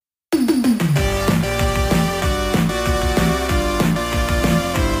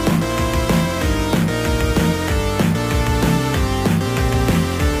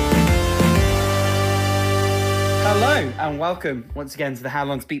welcome once again to the How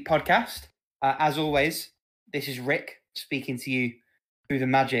Long to Beat podcast. As always, this is Rick speaking to you through the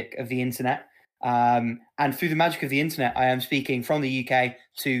magic of the internet. And through the magic of the internet, I am speaking from the UK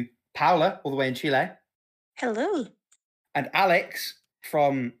to Paula, all the way in Chile. Hello. And Alex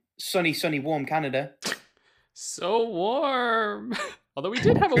from sunny, warm Canada. So warm. Although we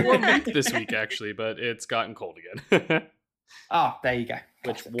did have a warm week this week, actually, but it's gotten cold again. There you go.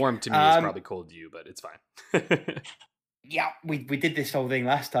 Which warm to me is probably cold to you, but it's fine. Yeah, we did this whole thing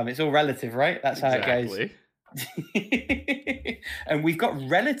last time. It's all relative, right? That's how it goes. And we've got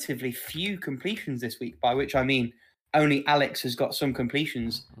relatively few completions this week, by which I mean only Alex has got some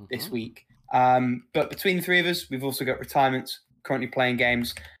completions this week. But between the three of us, we've also got retirements, currently playing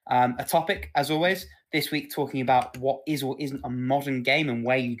games. A topic, as always, this week talking about what is or isn't a modern game and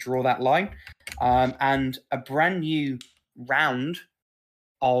where you draw that line. And a brand new round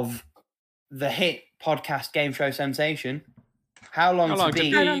of the hit podcast game show sensation, How Long to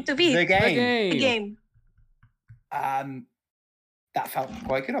Beat the Game. That felt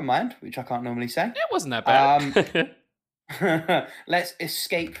quite good on my end, which I can't normally say. It wasn't that bad. Let's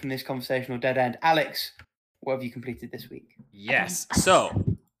escape from this conversational dead end. Alex, what have you completed this week? Yes.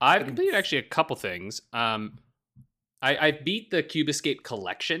 So I've completed actually a couple things. I beat the Cube Escape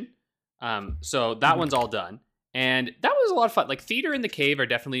collection. So that one's all done. And that was a lot of fun. Like Theater in the Cave are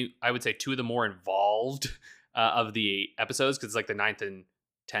definitely, I would say, two of the more involved of the episodes, because it's like the 9th and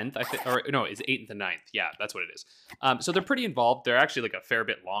 10th, I think, or no, it's 8th and 9th. Yeah, that's what it is. So they're pretty involved. They're actually like a fair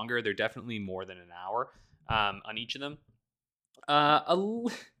bit longer. They're definitely more than an hour on each of them.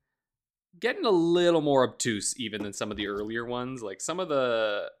 Getting a little more obtuse even than some of the earlier ones. Like some of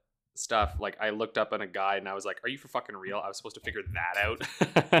the stuff, like I looked up on a guide and I was like, are you for fucking real? I was supposed to figure that out.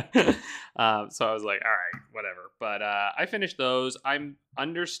 So I was like, all right, whatever. But I finished those. I'm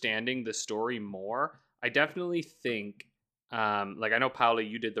understanding the story more. I definitely think, like I know, Paula,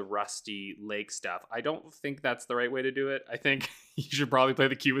 you did the Rusty Lake stuff. I don't think that's the right way to do it. I think you should probably play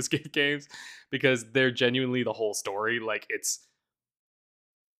the Cube Escape games because they're genuinely the whole story. Like it's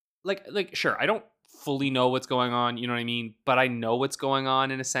like sure, I don't fully know what's going on, you know what I mean? But I know what's going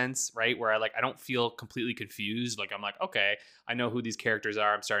on in a sense, right? Where I don't feel completely confused. Like I'm like, okay, I know who these characters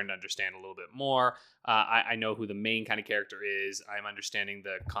are. I'm starting to understand a little bit more. I know who the main kind of character is. I'm understanding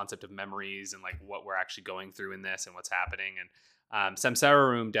the concept of memories and like what we're actually going through in this and what's happening. And Samsara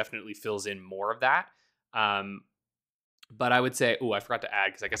Room definitely fills in more of that. But I would say, I forgot to add,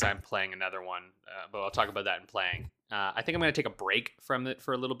 because I guess I'm playing another one, but I'll talk about that in playing. I think I'm going to take a break from it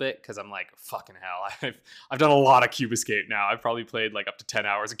for a little bit, because I'm like, fucking hell, I've done a lot of Cube Escape now. I've probably played like up to 10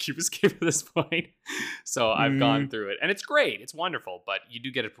 hours of Cube Escape at this point. So I've gone through it, and it's great. It's wonderful, but you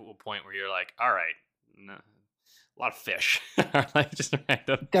do get to a point where you're like, all right, no, a lot of fish. Like just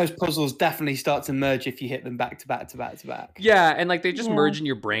random. Those puzzles definitely start to merge if you hit them back to back to back to back. Yeah, and like they just merge in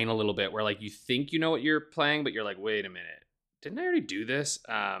your brain a little bit, where like you think you know what you're playing, but you're like, wait a minute. Didn't I already do this?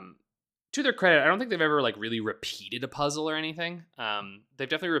 To their credit, I don't think they've ever like really repeated a puzzle or anything. They've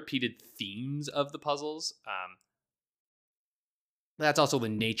definitely repeated themes of the puzzles. That's also the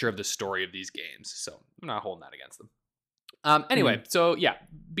nature of the story of these games, so I'm not holding that against them. Anyway, so yeah,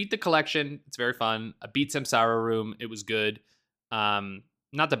 beat the collection. It's very fun. I beat Samsara Room. It was good.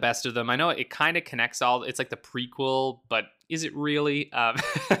 Not the best of them. I know it kind of connects all. It's like the prequel, but is it really?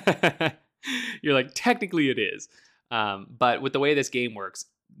 You're like, technically it is. But with the way this game works,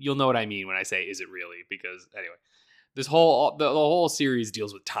 you'll know what I mean when I say, is it really? Because anyway, the whole series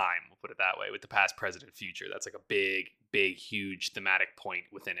deals with time. We'll put it that way, with the past, present, and future. That's like a big, huge thematic point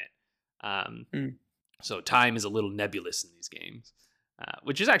within it. So time is a little nebulous in these games,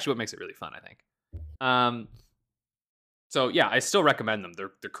 which is actually what makes it really fun, I think. So yeah, I still recommend them.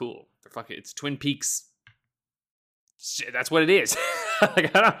 They're cool. They're fucking. It's Twin Peaks. Shit, that's what it is.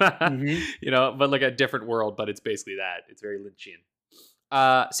 Like, I don't know, you know, but like a different world, but it's basically that. It's very Lynchian.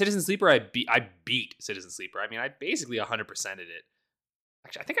 Citizen Sleeper, I beat Citizen Sleeper. I mean, I basically 100%ed it.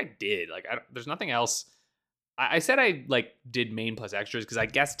 Actually, I think I did. Like, there's nothing else. I said I like did main plus extras because I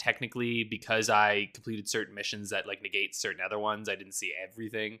guess technically, because I completed certain missions that like negate certain other ones, I didn't see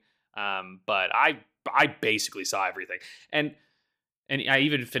everything. But I basically saw everything, and I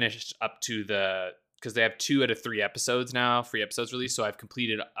even finished up to because they have 2 out of 3 episodes now, free episodes released. So I've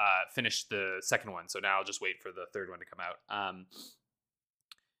finished the second one. So now I'll just wait for the third one to come out.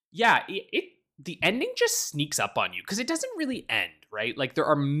 Yeah, the ending just sneaks up on you because it doesn't really end, right? Like there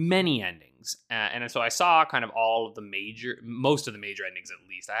are many endings. And so I saw kind of most of the major endings at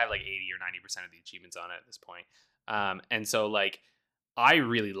least. I have like 80 or 90% of the achievements on it at this point. And so like, I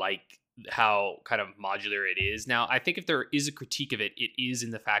really like how kind of modular it is. Now, I think if there is a critique of it, it is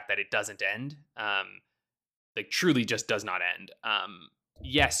in the fact that it doesn't end. like truly just does not end.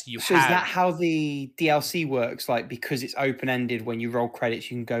 Yes, you So have. is that how the DLC works? Like, because it's open-ended, when you roll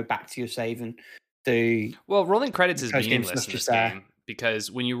credits, you can go back to your save and do Well, rolling credits is post-game meaningless stuff in just this there. game because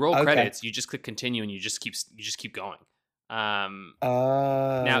when you roll Okay. credits, you just click continue and you just keep going. Now,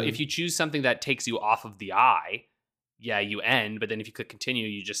 Oh. if you choose something that takes you off of the eye, yeah, you end. But then if you click continue,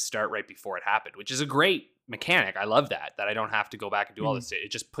 you just start right before it happened, which is a great mechanic. I love that I don't have to go back and do all this.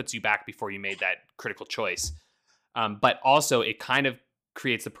 It just puts you back before you made that critical choice. But also, it kind of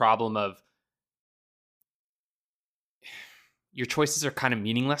creates the problem of your choices are kind of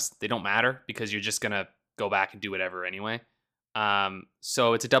meaningless. They don't matter because you're just gonna go back and do whatever anyway.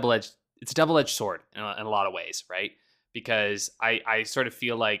 So it's a double-edged sword in a lot of ways, right? Because I sort of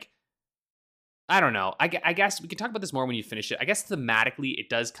feel like, I don't know. I guess we can talk about this more when you finish it. I guess thematically it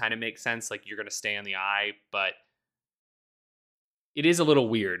does kind of make sense. Like, you're gonna stay on the eye, but it is a little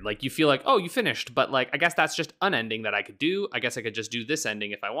weird. Like, you feel like, oh, you finished, but like, I guess that's just an ending that I could do. I guess I could just do this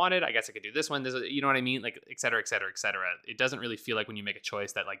ending if I wanted. I guess I could do this one. You know what I mean? Like, et cetera, et cetera, et cetera. It doesn't really feel like when you make a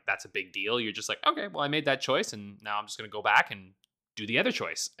choice that like that's a big deal. You're just like, okay, well, I made that choice, and now I'm just gonna go back and do the other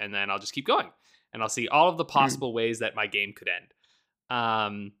choice, and then I'll just keep going, and I'll see all of the possible ways that my game could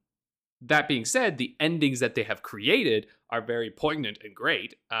end. That being said, the endings that they have created are very poignant and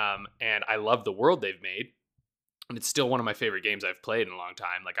great, and I love the world they've made. And it's still one of my favorite games I've played in a long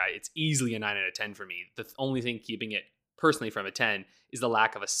time. Like, it's easily a 9 out of 10 for me. The only thing keeping it personally from a 10 is the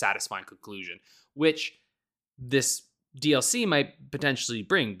lack of a satisfying conclusion, which this DLC might potentially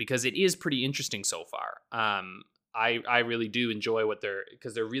bring, because it is pretty interesting so far. I really do enjoy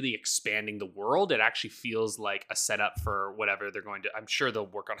because they're really expanding the world. It actually feels like a setup for whatever they're going to. I'm sure they'll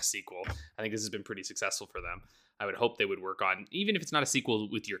work on a sequel. I think this has been pretty successful for them. I would hope they would work on, even if it's not a sequel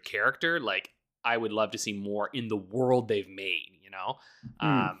with your character, like, I would love to see more in the world they've made,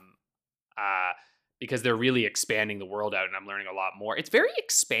 because they're really expanding the world out, and I'm learning a lot more. It's very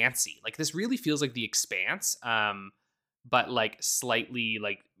expansy. Like, this really feels like The Expanse, but like slightly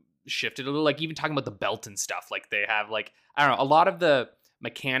like shifted a little. Like, even talking about the belt and stuff, like they have like, I don't know, a lot of the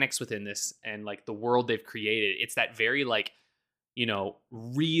mechanics within this and like the world they've created. It's that very like,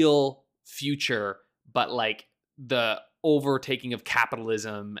 real future, but like the overtaking of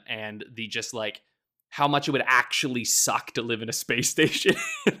capitalism and the just like how much it would actually suck to live in a space station.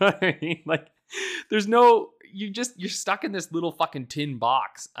 You know what I mean? Like, you're stuck in this little fucking tin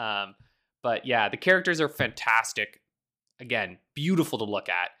box. But yeah, the characters are fantastic. Again, beautiful to look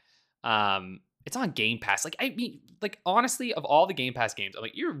at. It's on Game Pass. Like, I mean, like, honestly, of all the Game Pass games, I'm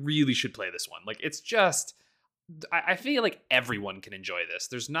like, you really should play this one. Like, it's just, I feel like everyone can enjoy this.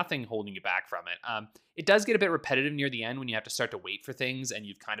 There's nothing holding you back from it. It does get a bit repetitive near the end when you have to start to wait for things and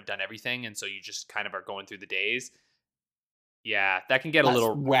you've kind of done everything, and so you just kind of are going through the days. Yeah, that can get That's a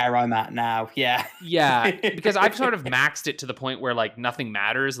little where I'm at now. Yeah. Yeah, because I've sort of maxed it to the point where like nothing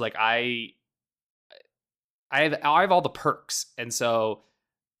matters. Like, I have all the perks, and so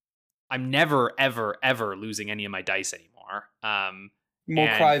I'm never ever ever losing any of my dice anymore. More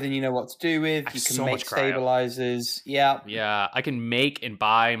and cryo than you know what to do with. have You can so make much cryo. stabilizers. Yeah. Yeah, I can make and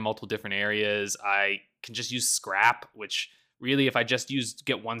buy in multiple different areas. I can just use scrap, which really, if I just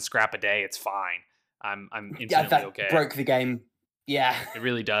get one scrap a day, it's fine. I'm infinitely That okay. broke the game. Yeah. It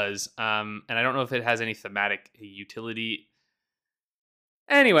really does. And I don't know if it has any thematic utility.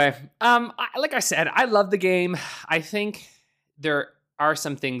 Anyway, like I said, I love the game. I think there are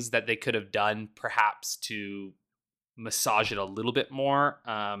some things that they could have done, perhaps, to massage it a little bit more.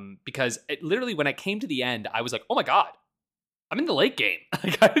 Because literally, when I came to the end, I was like, oh my God, I'm in the late game.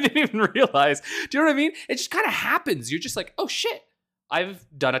 Like, I didn't even realize. Do you know what I mean? It just kind of happens. You're just like, oh shit, I've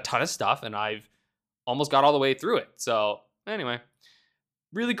done a ton of stuff and I've almost got all the way through it. So anyway,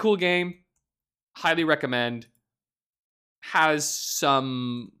 really cool game. Highly recommend. Has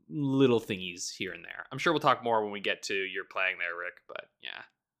some little thingies here and there. I'm sure we'll talk more when we get to your playing there, Rick, but yeah.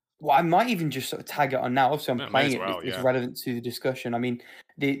 Well, I might even just sort of tag it on now. Obviously, I'm playing well, it. It's relevant to the discussion. I mean,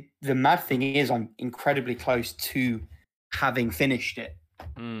 the mad thing is I'm incredibly close to having finished it.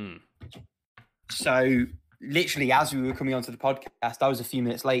 So literally, as we were coming onto the podcast, I was a few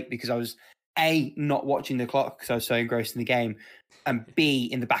minutes late because I was A, not watching the clock because I was so engrossed in the game, and B,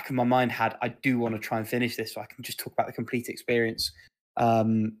 in the back of my mind I do want to try and finish this so I can just talk about the complete experience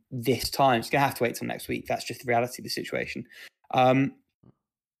this time. It's going to have to wait till next week. That's just the reality of the situation.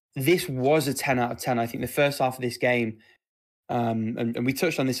 This was a 10 out of 10. I think the first half of this game, and we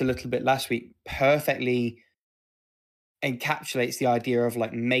touched on this a little bit last week, perfectly encapsulates the idea of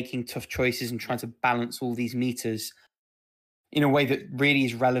like making tough choices and trying to balance all these meters in a way that really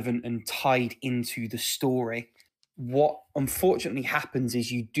is relevant and tied into the story. What unfortunately happens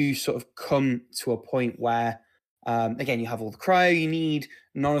is you do sort of come to a point where Again, you have all the cryo you need.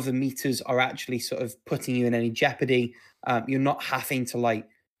 None of the meters are actually sort of putting you in any jeopardy. You're not having to like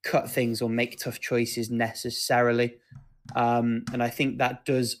cut things or make tough choices necessarily. And I think that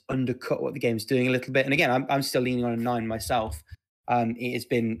does undercut what the game's doing a little bit. And again, I'm still leaning on a 9 myself. It has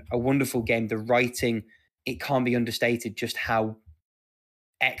been a wonderful game. The writing, it can't be understated just how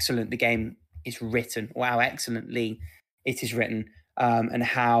excellent the game is written, or how excellently it is written, and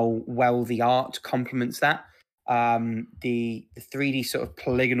how well the art complements that. The 3D sort of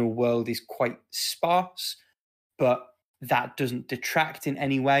polygonal world is quite sparse, but that doesn't detract in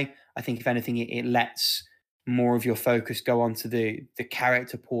any way. I think if anything, it lets more of your focus go on to the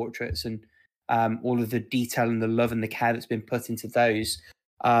character portraits and all of the detail and the love and the care that's been put into those.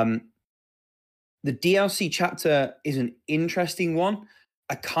 The DLC chapter is an interesting one.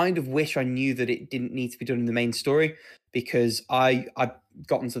 I kind of wish I knew that it didn't need to be done in the main story, because I've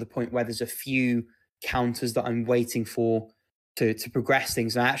gotten to the point where there's a few counters that I'm waiting for to progress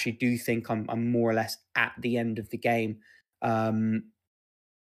things. And I actually do think I'm more or less at the end of the game. Once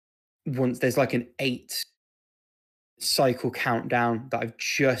there's like an 8 cycle countdown that I've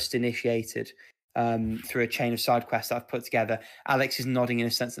just initiated through a chain of side quests that I've put together. Alex is nodding in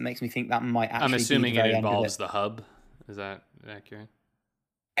a sense that makes me think that might actually. I'm assuming be the very it end of involves the hub. Is that accurate?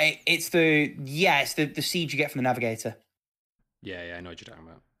 It's the seed you get from the navigator. Yeah, I know what you're talking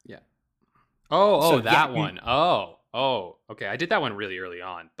about. Yeah. Oh, So, that yeah, one. Oh, okay. I did that one really early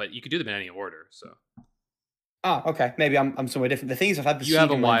on, but you could do them in any order. So Oh, okay. Maybe I'm somewhere different. The thing is, I've had the you seed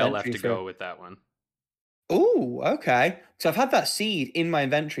have a in my while inventory left to go with that one. Oh, okay. So I've had that seed in my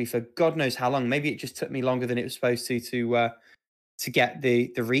inventory for God knows how long. Maybe it just took me longer than it was supposed to get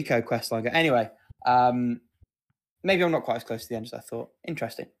the Rico quest longer. Anyway, maybe I'm not quite as close to the end as I thought.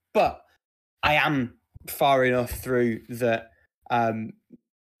 Interesting, but I am far enough through that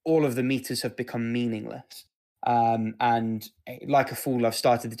all of the meters have become meaningless. And like a fool, I've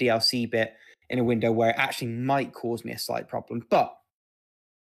started the DLC bit in a window where it actually might cause me a slight problem, but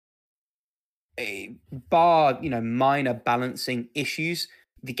bar minor balancing issues,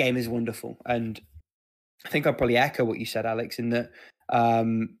 the game is wonderful. And I think I'll probably echo what you said, Alex, in that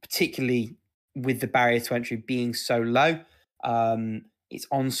particularly with the barrier to entry being so low, it's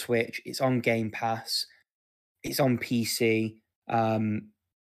on Switch, it's on Game Pass, it's on PC.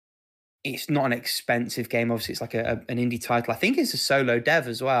 It's not an expensive game. Obviously, it's like an indie title. I think it's a solo dev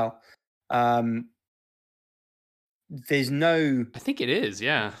as well. There's no. I think it is.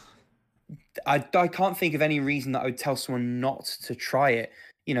 Yeah. I can't think of any reason that I would tell someone not to try it.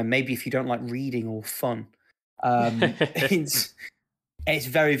 Maybe if you don't like reading or fun. It's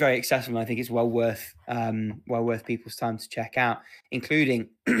very, very accessible. And I think it's well worth people's time to check out, including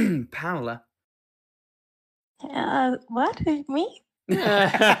Paola. What? Me?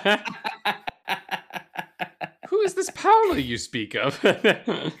 Who is this Paola you speak of?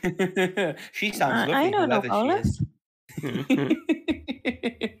 She sounds lovely. I don't know Paula's.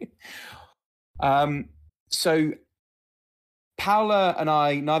 So Paola and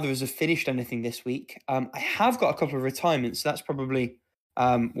I, neither of us have finished anything this week. I have got a couple of retirements, so that's probably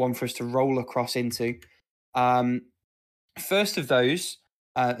one for us to roll across into. First of those,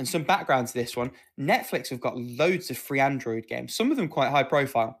 and some background to this one, Netflix have got loads of free Android games, some of them quite high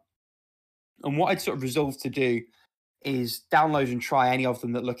profile. And what I'd sort of resolved to do is download and try any of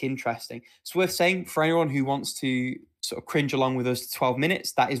them that look interesting. It's worth saying, for anyone who wants to sort of cringe along with us to 12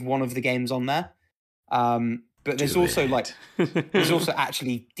 minutes, that is one of the games on there. But there's also there's also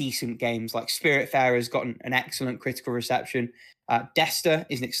actually decent games, like Spiritfarer has gotten an excellent critical reception. Desta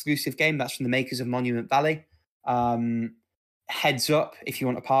is an exclusive game. That's from the makers of Monument Valley. Heads Up, if you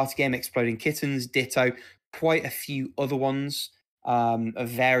want a party game, Exploding Kittens, ditto. Quite a few other ones of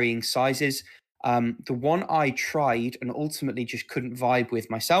varying sizes. The one I tried and ultimately just couldn't vibe with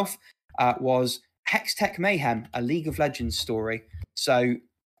myself was Hextech Mayhem, a League of Legends story. So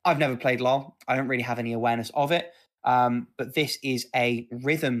I've never played LoL. I don't really have any awareness of it. But this is a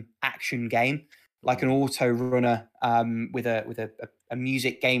rhythm action game, like an auto runner with a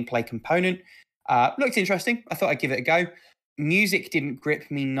music gameplay component. Looked interesting. I thought I'd give it a go. Music didn't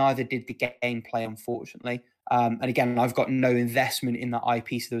grip me, neither did the gameplay, unfortunately. And again, I've got no investment in that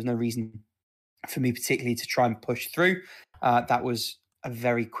IP, so there was no reason for me particularly to try and push through. That was a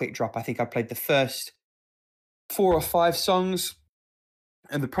very quick drop. I think I played the first 4 or 5 songs.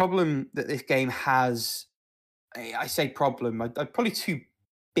 And the problem that this game has, I say problem, probably 2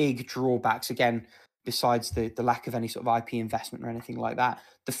 big drawbacks, again, besides the lack of any sort of IP investment or anything like that.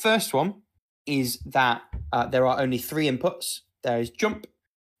 The first one is that there are only 3 inputs. There is jump,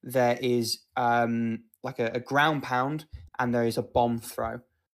 there is like a ground pound, and there is a bomb throw.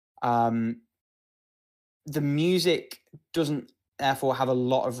 the music doesn't therefore have a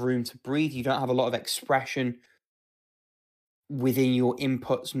lot of room to breathe. You don't have a lot of expression within your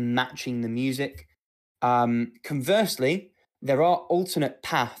inputs matching the music. Conversely, there are alternate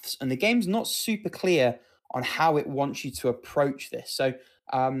paths, and the game's not super clear on how it wants you to approach this. So,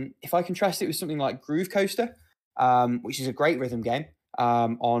 if I contrast it with something like Groove Coaster, which is a great rhythm game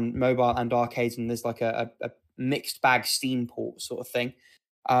on mobile and arcades, and there's like a mixed bag Steam port sort of thing.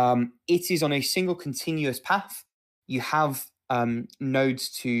 It is on a single continuous path. You have nodes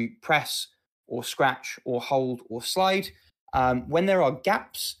to press or scratch or hold or slide. When there are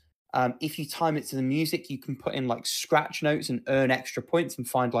gaps, if you time it to the music, you can put in like scratch notes and earn extra points and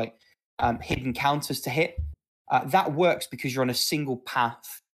find like hidden counters to hit. That works because you're on a single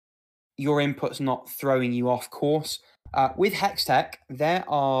path. Your input's not throwing you off course. With Hextech, there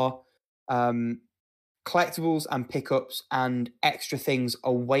are collectibles and pickups and extra things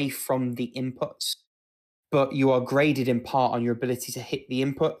away from the inputs, but you are graded in part on your ability to hit the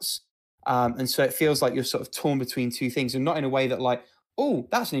inputs. And so it feels like you're sort of torn between two things, and not in a way that like, oh,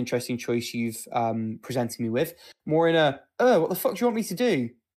 that's an interesting choice you've presented me with. More in a, oh, what the fuck do you want me to do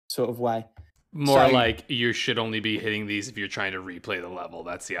sort of way. More so, like you should only be hitting these if you're trying to replay the level.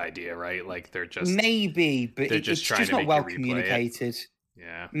 That's the idea, right? Like they're just maybe, but it's just not well communicated.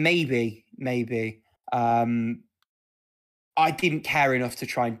 Yeah, maybe. I didn't care enough to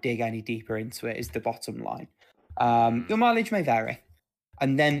try and dig any deeper into it. Is the bottom line. Your mileage may vary.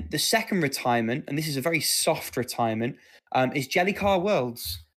 And then the second retirement, and this is a very soft retirement, is Jelly Car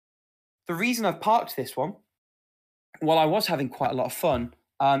Worlds. The reason I've parked this one, while I was having quite a lot of fun,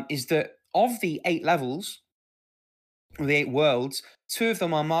 is that of the 8 levels, or the 8 worlds, 2 of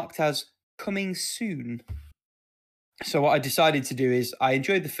them are marked as coming soon. So what I decided to do is I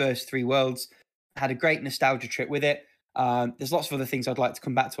enjoyed the first 3 worlds, had a great nostalgia trip with it. There's lots of other things I'd like to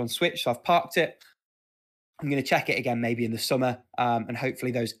come back to on Switch, so I've parked it. I'm going to check it again maybe in the summer, and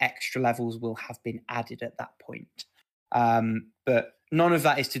hopefully those extra levels will have been added at that point. But none of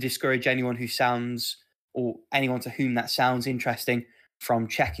that is to discourage anyone who sounds, or anyone to whom that sounds interesting, from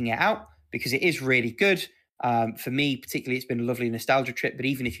checking it out, because it is really good. For me, particularly, it's been a lovely nostalgia trip, but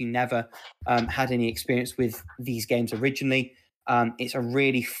even if you never had any experience with these games originally, it's a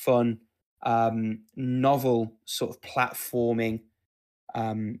really fun, novel sort of platforming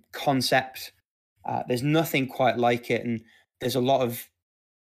concept. There's nothing quite like it, and there's a lot of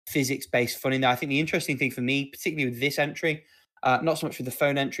physics-based fun in there. I think the interesting thing for me, particularly with this entry, not so much with the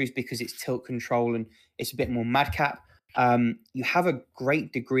phone entries because it's tilt control and it's a bit more madcap. You have a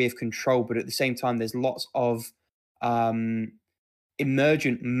great degree of control, but at the same time, there's lots of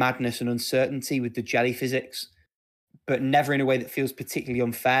emergent madness and uncertainty with the jelly physics, but never in a way that feels particularly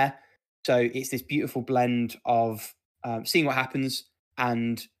unfair. So it's this beautiful blend of seeing what happens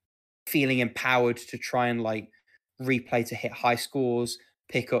and feeling empowered to try and like replay to hit high scores,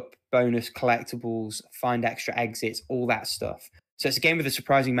 pick up bonus collectibles, find extra exits, all that stuff. So it's a game with a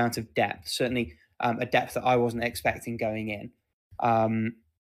surprising amount of depth, certainly a depth that I wasn't expecting going in.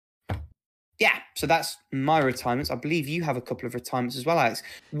 Yeah, so that's my retirements. I believe you have a couple of retirements as well, Alex.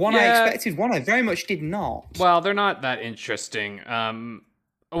 One I expected, one I very much did not. Well, they're not that interesting.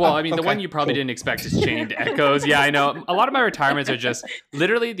 Well, I mean, the one you probably didn't expect is Chained Echoes. Yeah, I know. A lot of my retirements are just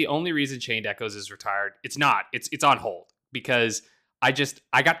literally the only reason Chained Echoes is retired. It's not. It's on hold because I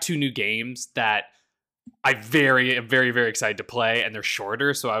got 2 new games that I'm very, very excited to play, and they're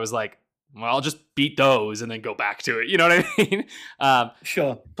shorter. So I was like, well, I'll just beat those and then go back to it. You know what I mean?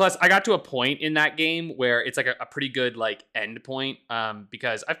 Sure. Plus, I got to a point in that game where it's like a pretty good like end point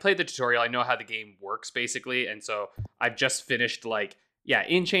because I've played the tutorial. I know how the game works basically, and so I've just finished like. Yeah,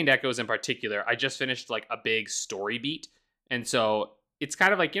 in Chained Echoes in particular, I just finished like a big story beat. And so it's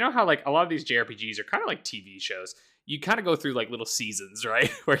kind of like, you know how like a lot of these JRPGs are kind of like TV shows. You kind of go through like little seasons,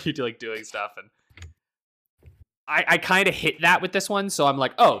 right? Where you do like doing stuff. And I kind of hit that with this one. So I'm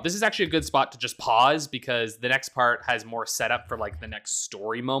like, oh, this is actually a good spot to just pause because the next part has more setup for like the next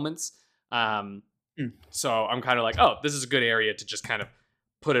story moments. So I'm kind of like, oh, this is a good area to just kind of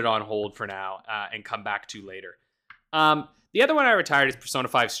put it on hold for now and come back to later. The other one I retired is Persona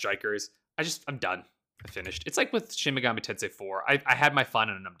 5 Strikers. I'm done. I finished. It's like with Shin Megami Tensei 4. I had my fun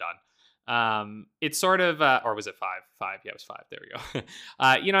and I'm done. It's sort of, or was it 5? 5. Yeah, it was 5. There we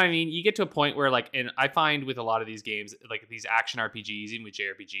go. You know what I mean? You get to a point where like, and I find with a lot of these games, like these action RPGs, even with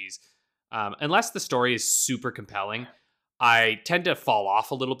JRPGs, unless the story is super compelling, I tend to fall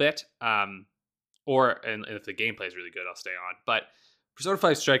off a little bit. And if the gameplay is really good, I'll stay on. But Persona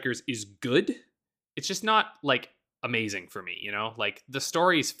 5 Strikers is good. It's just not like amazing for me, you know, like the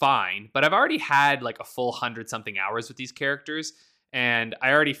story's fine, but I've already had like a full 100-something hours with these characters, And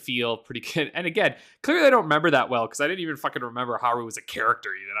I already feel pretty good. And again, clearly I don't remember that well because I didn't even fucking remember Haru was a character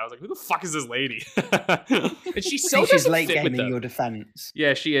even. I was like, who the fuck is this lady? And she so She's doesn't late fit game with in them. your defense.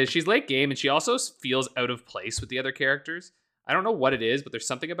 Yeah, she is. She's late game, and she also feels out of place with the other characters. I don't know what it is, but there's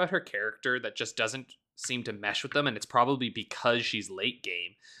something about her character that just doesn't seem to mesh with them, and it's probably because she's late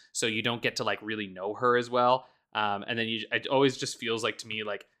game, so you don't get to like really know her as well. And then it always just feels like to me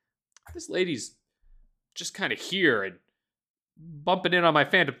like this lady's just kind of here and bumping in on my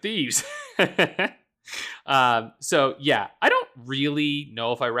Phantom Thieves. So yeah, I don't really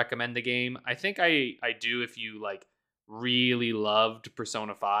know if I recommend the game. I think I do if you like really loved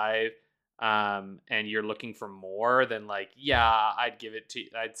Persona 5 and you're looking for more, then like yeah, I'd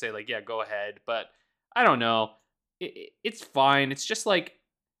say like yeah, go ahead. But I don't know. It's fine. It's just like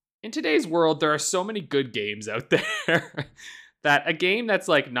in today's world there are so many good games out there that a game that's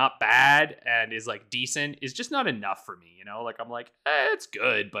like not bad and is like decent is just not enough for me, you know? Like I'm like, it's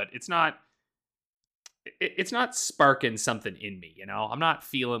good, but it's not sparking something in me, you know? I'm not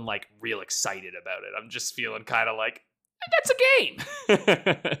feeling like real excited about it. I'm just feeling kind of like that's a game.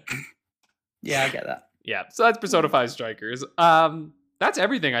 Yeah, I get that. Yeah, so that's Persona 5 Strikers. That's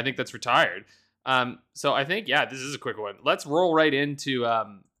everything I think that's retired. So I think yeah, this is a quick one. Let's roll right into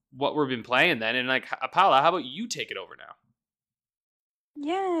what we've been playing then. And like Paula, how about you take it over now?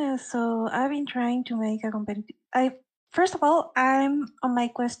 Yeah, so I've been trying to make a competitive. First of all, I'm on my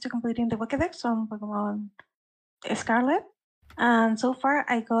quest to completing the Pokédex on Pokemon Scarlet, and so far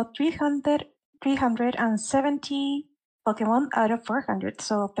I got 370 Pokemon out of 400,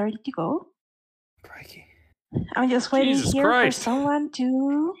 so 30 to go. Crikey. I'm just waiting Jesus here Christ. for someone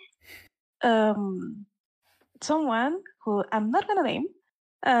to, someone who I'm not gonna name,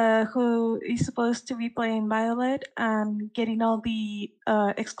 who is supposed to be playing Violet and getting all the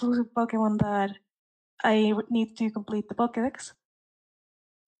exclusive Pokemon that I would need to complete the Pokédex.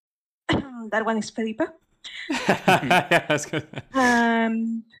 That one is Felipe. Yeah, that's good.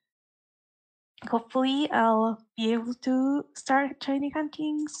 And hopefully I'll be able to start training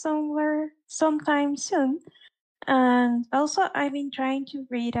hunting sometime soon. And also I've been trying to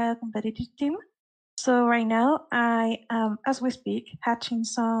read a competitive team. So right now I am, as we speak, hatching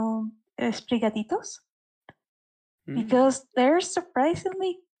some Sprigatitos because they're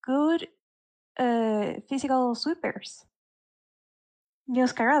surprisingly good physical sweepers.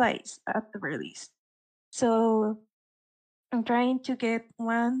 Neoscaradites at the very least. So I'm trying to get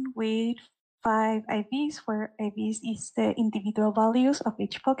one with 5 IVs, where IVs is the individual values of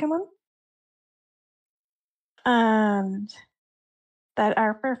each Pokemon. And that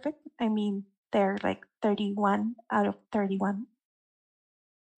are perfect. I mean, they're like 31 out of 31.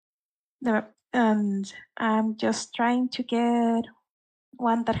 And I'm just trying to get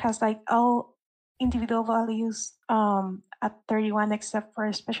one that has like all individual values at 31 except for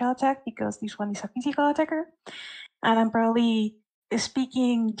a special attack, because this one is a physical attacker. And I'm probably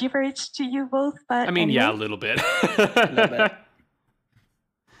speaking gibberish to you both, but I mean, anyway. yeah, a little bit.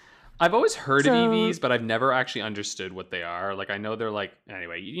 I've always heard of EVs, but I've never actually understood what they are. Like, I know they're like,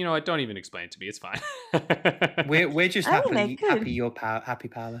 anyway, you know what? Don't even explain it to me. It's fine. We're just happy you're happy,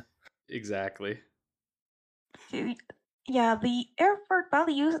 Paula. Exactly. Yeah, the effort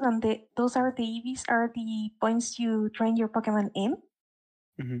values and those are the EVs are the points you train your Pokemon in.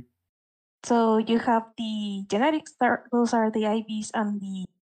 Mm-hmm. So you have the genetics, those are the IVs, and the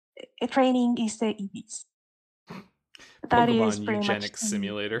training is the EVs. That Pokemon is pretty Eugenics much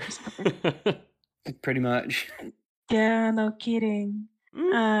Simulator. Pretty much. Yeah, no kidding.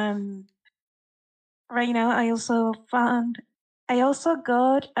 And right now I also got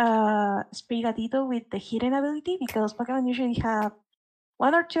Sprigatito with the hidden ability, because Pokemon usually have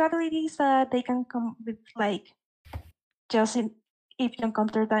 1 or 2 abilities that they can come with, like, if you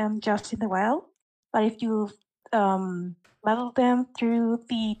encounter them just in the wild. But if you battle them through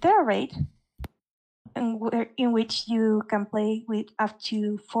the Terra Raid, in which you can play with up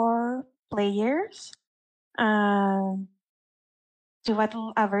to 4 players, to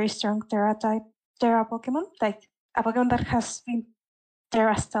battle a very strong Terra Pokemon, like a Pokemon that has been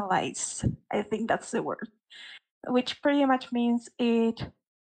terastallized. I think that's the word, which pretty much means it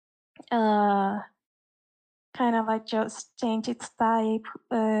kind of like just change its type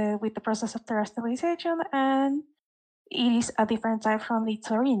with the process of terastallization, and it is a different type from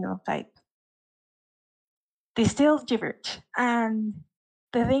its original type. They still gibberish, and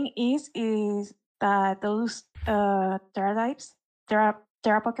the thing is that those Terra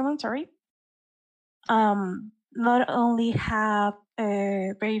Pokemon, not only have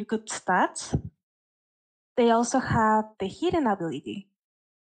very good stats, they also have the hidden ability.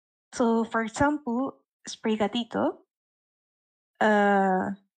 So, for example, Sprigatito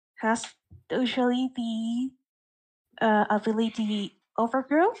has usually the ability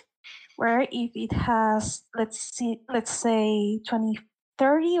Overgrowth, where if it has, let's say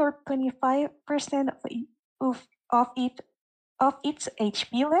 30 or 25% of its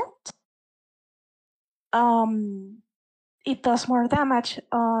HP left, it does more damage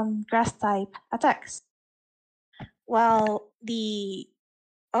on grass type attacks. While the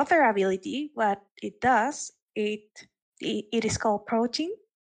other ability, what it does, it is called Protein,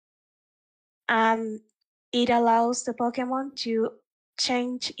 and it allows the Pokemon to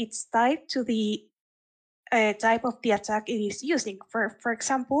change its type to the type of the attack it is using. For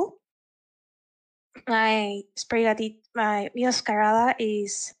example, my Meowscarada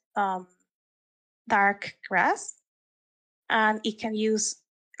is dark grass, and it can use,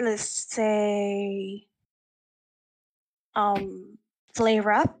 let's say,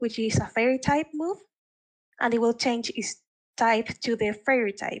 Flare Up, which is a fairy type move, and it will change its type to the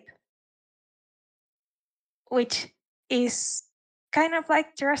fairy type, which is kind of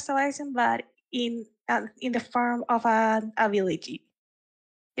like terrestrializing, but in the form of an ability.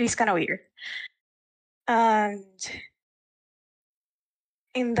 It is kind of weird. And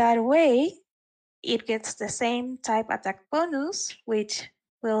in that way, it gets the same type attack bonus, which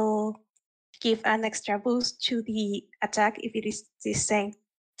will give an extra boost to the attack if it is the same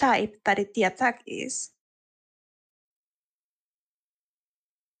type that the attack is.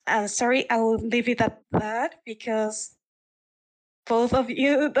 I'm sorry, I will leave it at that because both of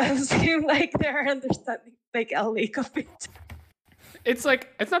you don't seem like they're understanding like a leak of it. It's like,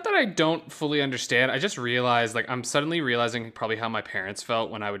 it's not that I don't fully understand. I just realized, like, I'm suddenly realizing probably how my parents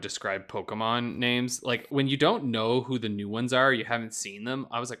felt when I would describe Pokemon names. Like, when you don't know who the new ones are, you haven't seen them.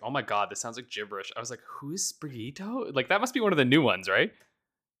 I was like, oh my God, this sounds like gibberish. I was like, who's Sprigatito? Like, that must be one of the new ones, right?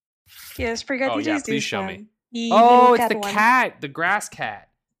 Yes, Sprigatito is this please show one. me. The Oh, it's the one. cat, the grass cat.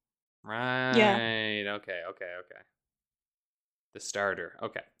 Right. Yeah. Okay. The starter.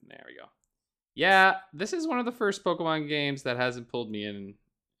 Okay, there we go. Yeah, this is one of the first Pokemon games that hasn't pulled me in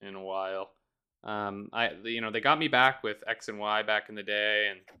a while. They got me back with X and Y back in the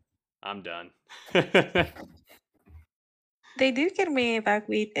day, and I'm done. They did get me back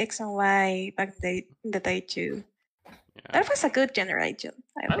with X and Y back in the day too. Yeah. That was a good generation.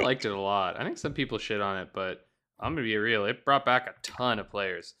 I liked it a lot. I think some people shit on it, but I'm gonna be real. It brought back a ton of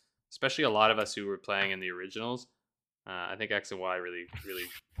players, especially a lot of us who were playing in the originals. I think X and Y really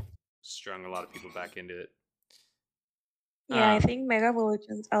strung a lot of people back into it. Yeah, I think Mega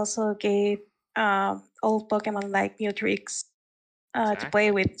Evolutions also gave old Pokemon like Mutrix to play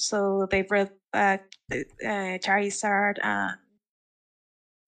with, so they brought back Charizard, and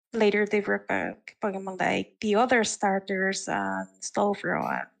later they brought back Pokemon like the other starters and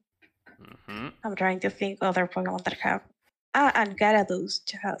Slowbro. I'm trying to think other Pokemon that have and Gyarados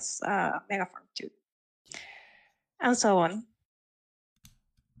has Mega Form too, and so on.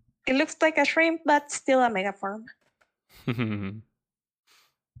 It looks like a shrimp, but still a Mega Form. And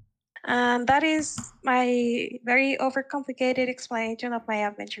that is my very overcomplicated explanation of my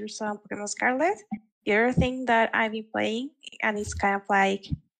adventures on Pokemon Scarlet. The other thing that I've been playing, and it's kind of like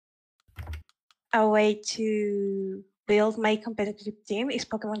a way to build my competitive team, is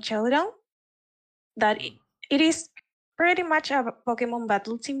Pokemon Showdown. That it is pretty much a Pokemon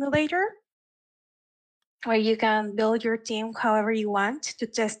battle simulator where you can build your team however you want to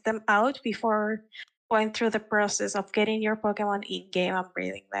test them out before going through the process of getting your Pokemon in-game and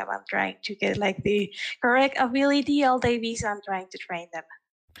breeding them and trying to get like the correct ability LTVs and trying to train them.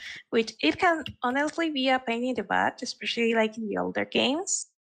 Which it can honestly be a pain in the butt, especially like in the older games.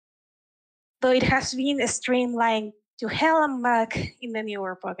 Though it has been streamlined to hell and back in the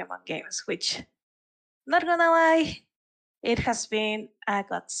newer Pokemon games, which, not gonna lie, it has been a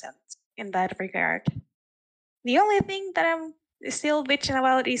godsend in that regard. The only thing that I'm still bitching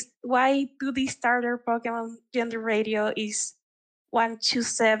about is why do the starter Pokemon gender radio is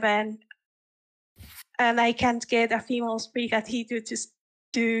 1:7 and I can't get a female Sprigatito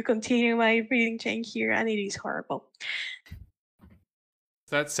to continue my breeding chain here, and it is horrible.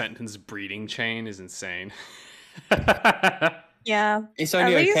 That sentence breeding chain is insane. Yeah. It's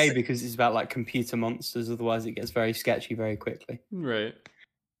only okay because it's about like computer monsters, otherwise it gets very sketchy very quickly. Right.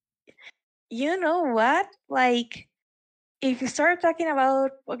 You know what? Like, if you start talking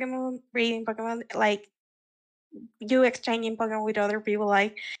about Pokemon breeding Pokemon, like you exchanging Pokemon with other people,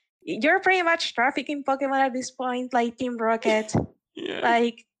 like you're pretty much trafficking Pokemon at this point, like Team Rocket. Yeah.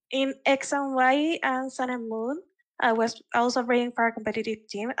 Like in X and Y and Sun and Moon, I was also breeding for a competitive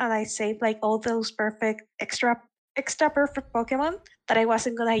team, and I saved like all those perfect extra perfect Pokemon that I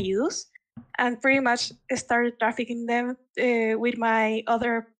wasn't gonna use and pretty much started trafficking them with my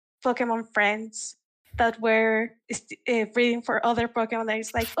other Pokemon friends that were breeding for other Pokemon. That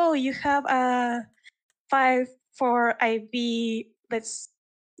is like, oh, you have a 5 for IV. Let's.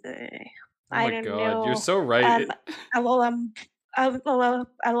 Oh I my don't god, you're know. so right. Alolam,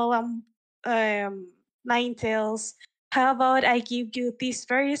 Alolam, Ninetales. How about I give you this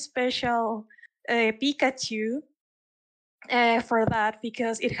very special Pikachu for that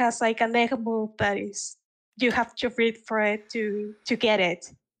because it has like an egg move that is you have to breed for it to get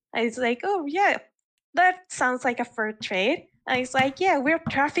it. And it's like, oh yeah, that sounds like a fair trade. And it's like, yeah, we're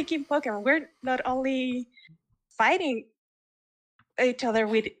trafficking Pokemon. We're not only fighting each other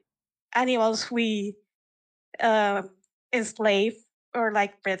with animals we enslave or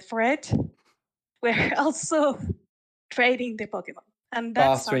like bred for it. We're also trading the Pokemon, and that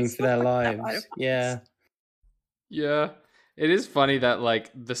Bartering sounds for their like that out of lives. place. Yeah. Yeah. It is funny that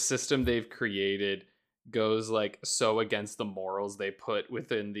like the system they've created goes like so against the morals they put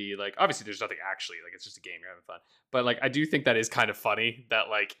within the like obviously there's nothing actually like it's just a game you're having fun. But like I do think that is kind of funny that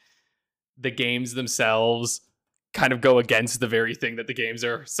like the games themselves kind of go against the very thing that the games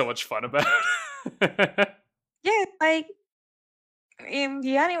are so much fun about. Yeah, like in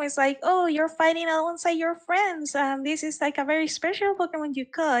the anime, it's like, oh, you're fighting alongside your friends, and this is like a very special Pokemon you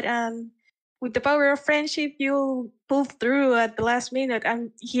caught, and with the power of friendship, you pull through at the last minute.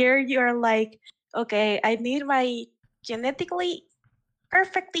 And here you're like, okay, I need my genetically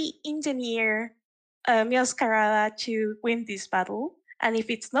perfectly engineered Meowscarada to win this battle. And if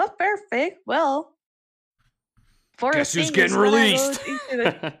it's not perfect, well, Guess Forest who's Thing getting is gonna released? go into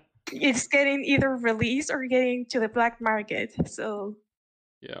the it's getting either released or getting to the black market. So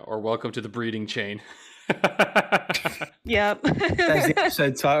Yeah, or welcome to the breeding chain. yeah. There's the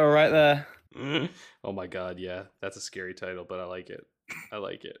episode title right there. Oh my god, yeah. That's a scary title, but I like it. I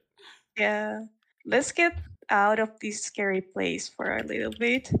like it. Yeah. Let's get out of this scary place for a little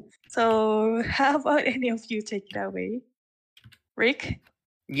bit. So how about any of you take it away? Rick,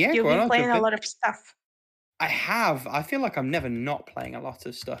 Yeah, you've go on, been I'll playing jump a in. lot of stuff. I have. I feel like I'm never not playing a lot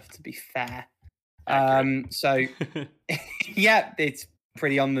of stuff, to be fair. Accurate. So yeah, it's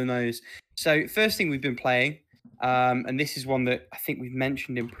pretty on the nose. So first thing we've been playing, and this is one that I think we've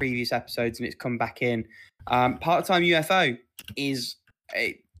mentioned in previous episodes, and it's come back in. Part-time UFO is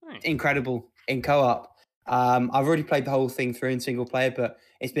incredible in co-op. I've already played the whole thing through in single player, but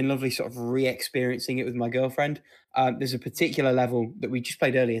it's been lovely sort of re-experiencing it with my girlfriend. There's a particular level that we just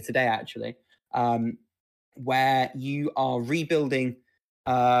played earlier today, actually, where you are rebuilding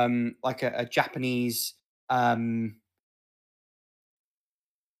like a Japanese.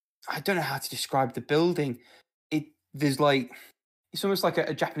 I don't know how to describe the building. There's like it's almost like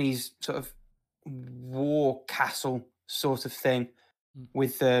a Japanese sort of war castle sort of thing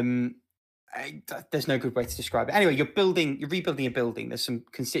with there's no good way to describe it. Anyway, you're rebuilding a building. There's some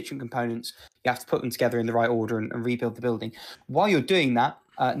constituent components. You have to put them together in the right order and rebuild the building. While you're doing that,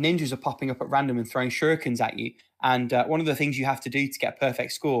 ninjas are popping up at random and throwing shurikens at you. And one of the things you have to do to get a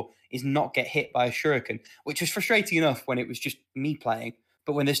perfect score is not get hit by a shuriken, which was frustrating enough when it was just me playing.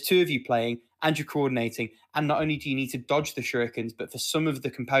 But when there's two of you playing and you're coordinating, and not only do you need to dodge the shurikens, but for some of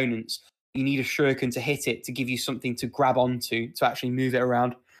the components, you need a shuriken to hit it to give you something to grab onto to actually move it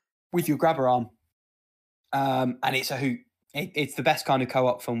around with your grabber arm. And it's a hoot. It's the best kind of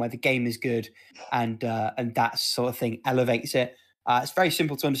co-op fun where the game is good and that sort of thing elevates it. It's very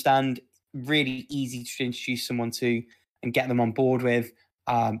simple to understand, really easy to introduce someone to and get them on board with.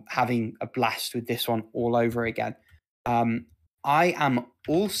 Having a blast with this one all over again. I am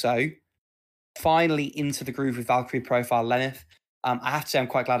also finally into the groove with Valkyrie Profile Lenneth. I have to say I'm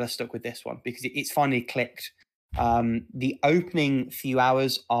quite glad I stuck with this one because it's finally clicked. The opening few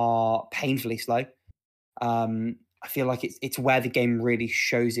hours are painfully slow. I feel like it's where the game really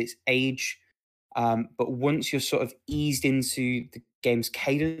shows its age. But once you're sort of eased into the game's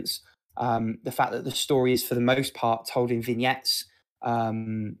cadence, the fact that the story is for the most part told in vignettes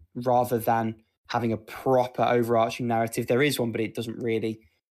rather than having a proper overarching narrative. There is one, but it doesn't really,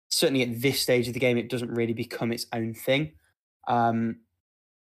 certainly at this stage of the game, it doesn't really become its own thing.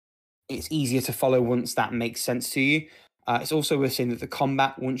 It's easier to follow once that makes sense to you. It's also worth saying that the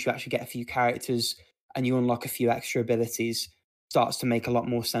combat, once you actually get a few characters and you unlock a few extra abilities, starts to make a lot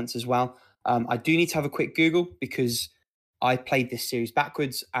more sense as well. I do need to have a quick Google because I played this series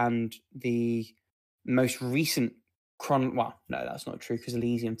backwards, and the most recent well, no, that's not true because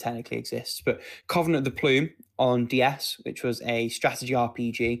Elysium technically exists, but Covenant of the Plume on DS, which was a strategy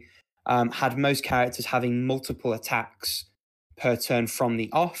RPG, had most characters having multiple attacks per turn from the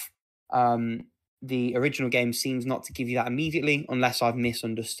off. The original game seems not to give you that immediately unless I've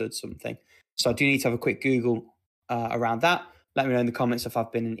misunderstood something. So I do need to have a quick Google around that. Let me know in the comments if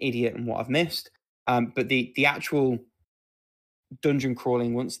I've been an idiot and what I've missed. But the actual dungeon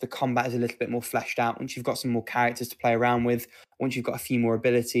crawling, once the combat is a little bit more fleshed out, once you've got some more characters to play around with, once you've got a few more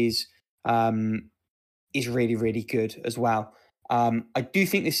abilities, is really, really good as well. I do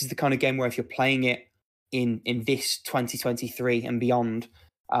think this is the kind of game where if you're playing it in this 2023 and beyond,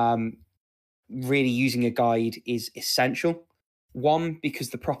 really using a guide is essential. One, because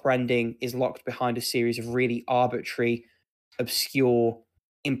the proper ending is locked behind a series of really arbitrary, obscure,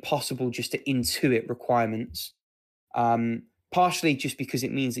 impossible just to intuit requirements. Partially just because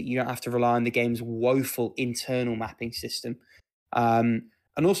it means that you don't have to rely on the game's woeful internal mapping system. And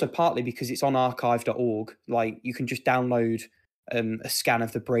also partly because it's on archive.org. Like, you can just download a scan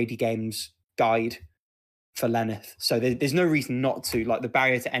of the Brady Games guide for Lenneth. So there's no reason not to. Like, the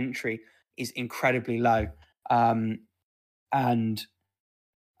barrier to entry is incredibly low. And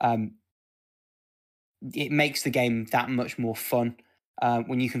it makes the game that much more fun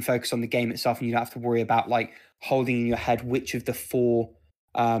when you can focus on the game itself and you don't have to worry about like holding in your head which of the 4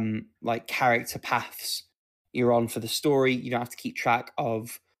 like character paths you're on for the story. You don't have to keep track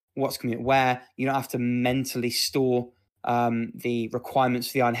of what's coming at where. You don't have to mentally store the requirements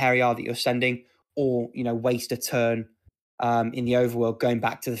for the Einherjar that you're sending, or waste a turn in the overworld going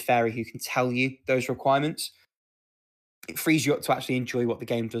back to the fairy who can tell you those requirements. It frees you up to actually enjoy what the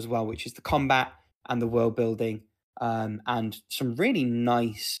game does well, which is the combat and the world building, and some really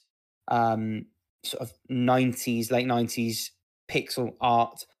nice sort of late 90s pixel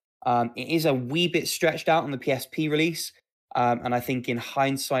art. It is a wee bit stretched out on the PSP release, and I think in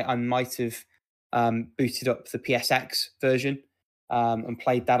hindsight I might have booted up the PSX version and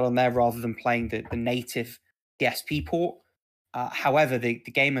played that on there rather than playing the native PSP port. However, the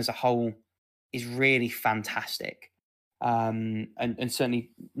game as a whole is really fantastic. And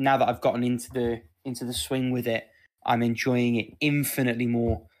certainly now that I've gotten into the swing with it, I'm enjoying it infinitely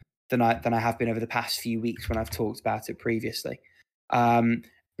more than I have been over the past few weeks when I've talked about it previously.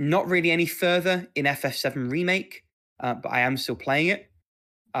 Not really any further in FF7 Remake, but I am still playing it.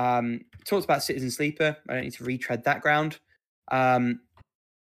 Talked about Citizen Sleeper. I don't need to retread that ground.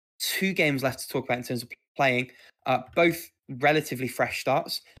 2 games left to talk about in terms of playing, both relatively fresh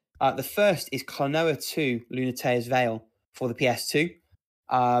starts. The first is Klonoa 2 Lunatea's Veil for the PS2.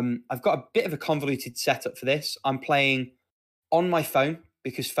 I've got a bit of a convoluted setup for this. I'm playing on my phone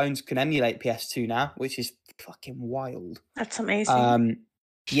because phones can emulate PS2 now, which is fucking wild. That's amazing.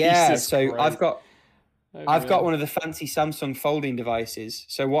 Yeah, Jesus so Christ. I've got one of the fancy Samsung folding devices.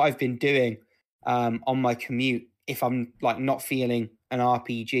 So what I've been doing on my commute, if I'm like not feeling an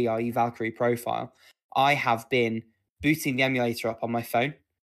RPG, i.e. Valkyrie Profile, I have been booting the emulator up on my phone,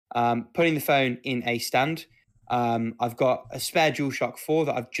 putting the phone in a stand. I've got a spare DualShock 4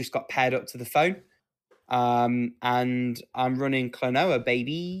 that I've just got paired up to the phone. And I'm running Klonoa,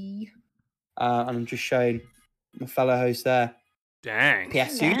 baby. And I'm just showing my fellow host there. Dang.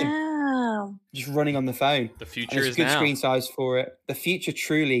 PS2. Wow. Just running on the phone. The And future it's is good now. screen size for it. The future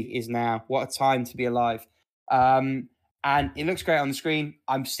truly is now. What a time to be alive. And it looks great on the screen.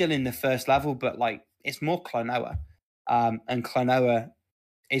 I'm still in the first level, but like it's more Klonoa. And Klonoa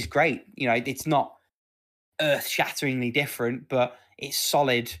is great. It's not earth-shatteringly different, but it's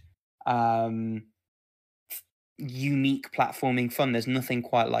solid, unique platforming fun. There's nothing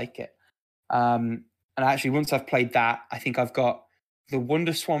quite like it. And actually, once I've played that, I think I've got the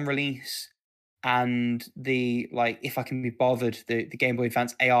Wonder Swan release and the if I can be bothered, the Game Boy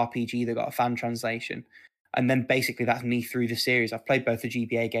Advance ARPG that got a fan translation. And then basically that's me through the series. I've played both the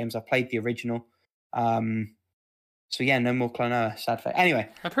GBA games. I've played the original. So yeah, no more Klonoa. Sad fate. Anyway,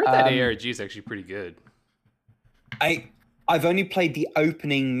 I've heard that ARG is actually pretty good. I've only played the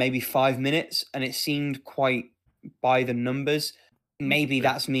opening maybe 5 minutes, and it seemed quite by the numbers. Maybe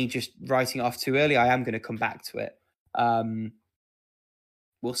that's me just writing it off too early. I am going to come back to it.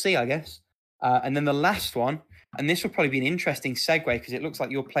 We'll see, I guess. And then the last one, and this will probably be an interesting segue because it looks like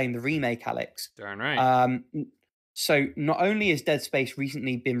you're playing the remake, Alex. Darn right. So not only has Dead Space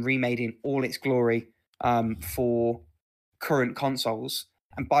recently been remade in all its glory for current consoles,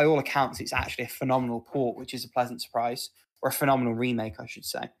 and by all accounts, it's actually a phenomenal port, which is a pleasant surprise, or a phenomenal remake, I should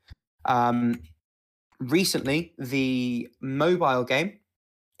say. Recently, the mobile game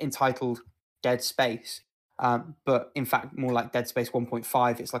entitled Dead Space, but in fact, more like Dead Space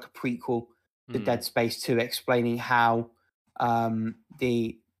 1.5, it's like a prequel to Dead Space 2, explaining how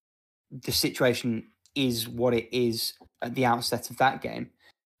the situation is what it is at the outset of that game.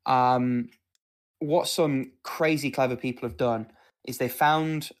 What some crazy clever people have done is they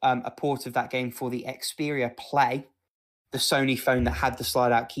found a port of that game for the Xperia Play, the Sony phone that had the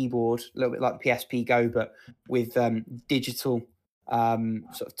slide out keyboard, a little bit like the PSP Go, but with digital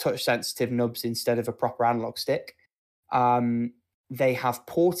sort of touch sensitive nubs instead of a proper analog stick. They have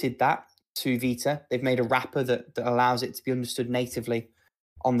ported that to Vita. They've made a wrapper that allows it to be understood natively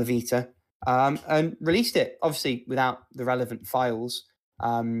on the Vita, and released it, obviously without the relevant files,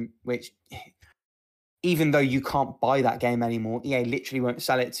 which, even though you can't buy that game anymore, EA literally won't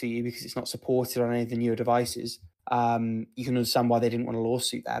sell it to you because it's not supported on any of the newer devices. You can understand why they didn't want a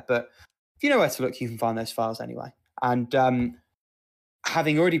lawsuit there. But if you know where to look, you can find those files anyway. And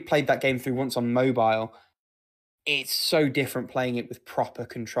having already played that game through once on mobile, it's so different playing it with proper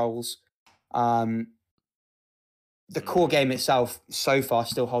controls. The core game itself so far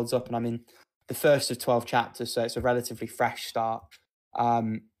still holds up, and I'm in the first of 12 chapters, so it's a relatively fresh start.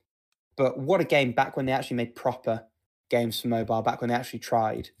 But what a game back when they actually made proper games for mobile, back when they actually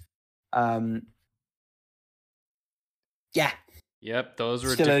tried. Yeah. Yep, those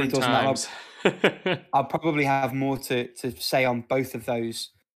were Still different times. I'll probably have more to say on both of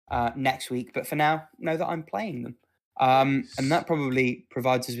those next week, but for now, know that I'm playing them. And that probably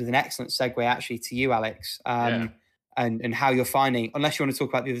provides us with an excellent segue actually to you, Alex, and how you're finding, unless you want to talk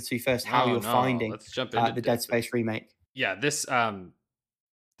about the other two first, how you're finding Let's jump into the Dead Space remake. Yeah, this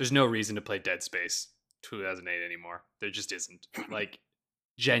there's no reason to play Dead Space 2008 anymore. There just isn't. Like,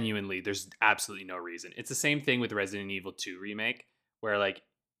 genuinely, there's absolutely no reason. It's the same thing with Resident Evil 2 remake, where, like,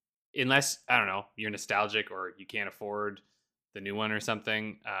 unless, I don't know, you're nostalgic or you can't afford the new one or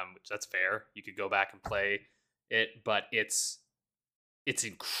something, which that's fair, you could go back and play it, but it's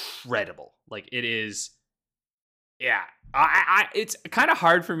incredible. Like, it is, yeah. It's kind of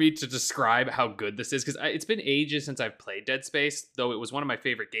hard for me to describe how good this is, because it's been ages since I've played Dead Space, though it was one of my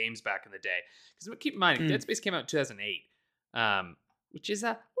favorite games back in the day. Because keep in mind, Dead Space came out in 2008, which is a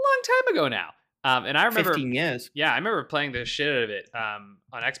long time ago now. And I remember 15 years. Yeah, I remember playing the shit out of it on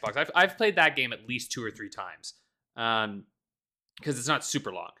Xbox. I've played that game at least 2 or 3 times, because it's not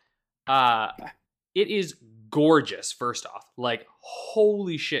super long. It is gorgeous. First off, like,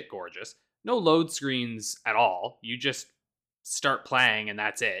 holy shit, gorgeous. No load screens at all. You just start playing and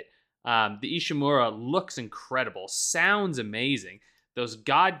that's it. The Ishimura looks incredible, sounds amazing. Those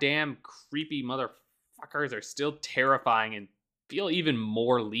goddamn creepy motherfuckers are still terrifying and feel even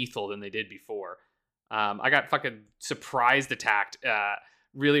more lethal than they did before. I got fucking surprised attacked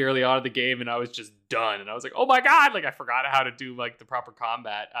really early on in the game, and I was just done. And I was like, oh my god, like, I forgot how to do, like, the proper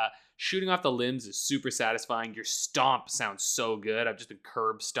combat. Shooting off the limbs is super satisfying. Your stomp sounds so good. I've just been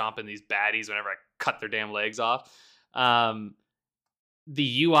curb stomping these baddies whenever I cut their damn legs off.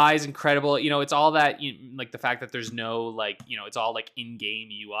 The UI is incredible. You know, it's all that, like, the fact that there's no, like, you know, it's all, like, in-game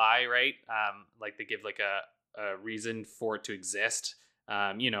UI, right? Like, they give, like, a reason for it to exist.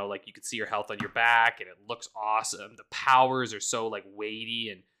 You know, like, you can see your health on your back, and it looks awesome. The powers are so, like,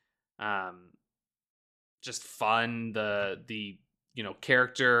 weighty and just fun. The you know,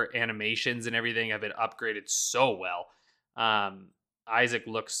 character animations and everything have been upgraded so well. Isaac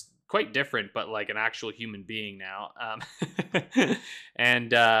looks quite different, but like an actual human being now.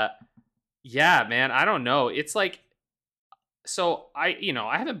 And yeah, man, I don't know. It's like, so I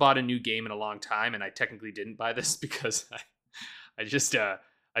haven't bought a new game in a long time, and I technically didn't buy this because I just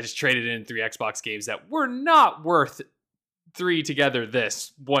traded in 3 Xbox games that were not worth 3 together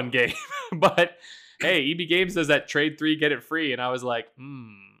this one game. But hey, EB Games does that trade 3, get it free. And I was like,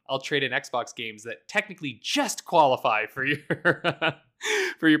 I'll trade in Xbox games that technically just qualify for your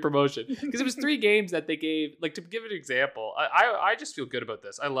for your promotion. Because it was 3 games that they gave, like, to give an example, I just feel good about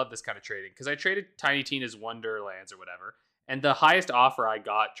this. I love this kind of trading, because I traded Tiny Tina's Wonderlands or whatever, and the highest offer I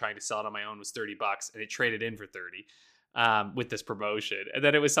got trying to sell it on my own was $30, and it traded in for 30. With this promotion. And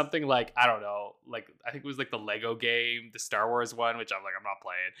then it was something like, I don't know, like, I think it was like the Lego game, the Star Wars one, which I'm like, I'm not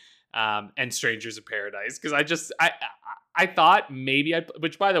playing, and Strangers of Paradise, because I thought maybe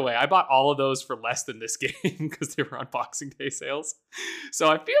which, by the way, I bought all of those for less than this game because they were on Boxing Day sales. So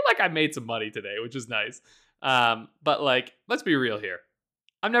I feel like I made some money today, which is nice. But, like, let's be real here.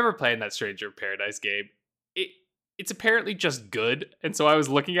 I'm never playing that Stranger of Paradise game. It's apparently just good. And so I was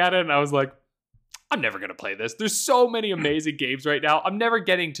looking at it and I was like, I'm never going to play this. There's so many amazing games right now. I'm never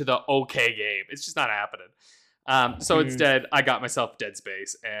getting to the okay game. It's just not happening. So instead, I got myself Dead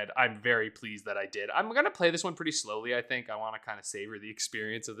Space, and I'm very pleased that I did. I'm going to play this one pretty slowly, I think. I want to kind of savor the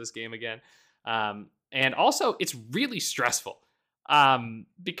experience of this game again. And also, it's really stressful.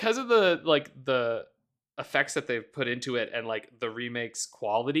 Because of the effects that they've put into it and, like, the remake's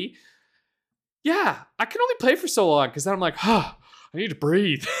quality. Yeah, I can only play for so long, because then I'm like, I need to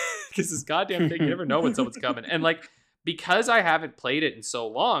breathe. Because this goddamn thing, you never know when someone's coming. And, like, because I haven't played it in so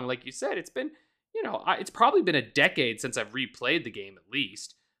long, like you said, it's been, it's probably been a decade since I've replayed the game at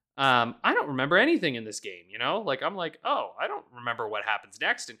least. I don't remember anything in this game, Like, I'm like, oh, I don't remember what happens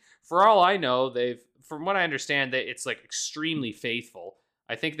next. And for all I know, from what I understand, it's like extremely faithful.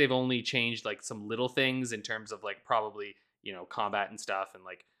 I think they've only changed like some little things in terms of like probably, combat and stuff, and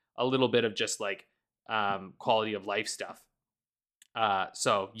like a little bit of just like quality of life stuff.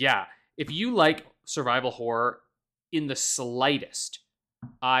 So yeah, if you like survival horror in the slightest,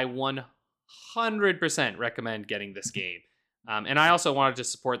 I 100% recommend getting this game. And I also wanted to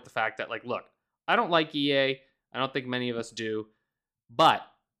support the fact that, like, look, I don't like EA. I don't think many of us do. But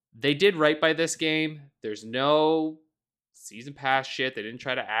they did right by this game. There's no season pass shit. They didn't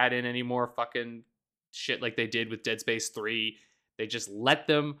try to add in any more fucking shit like they did with Dead Space 3. They just let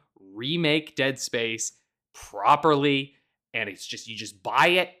them remake Dead Space properly. And it's just, you just buy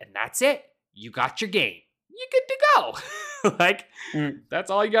it and that's it. You got your game. You're good to go. That's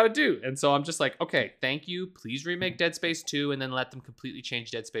all you got to do. And so I'm just like, okay, thank you. Please remake Dead Space 2 and then let them completely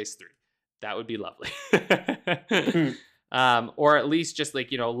change Dead Space 3. That would be lovely. Or at least just like,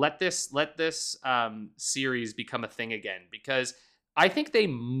 let this series become a thing again, because I think they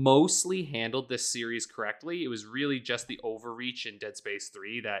mostly handled this series correctly. It was really just the overreach in Dead Space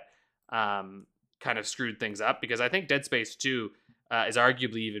 3 that kind of screwed things up, because I think Dead Space 2 is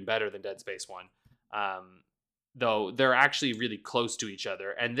arguably even better than Dead Space 1. Though they're actually really close to each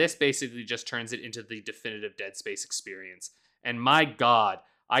other. And this basically just turns it into the definitive Dead Space experience. And my God,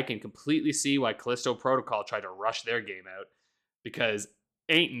 I can completely see why Callisto Protocol tried to rush their game out, because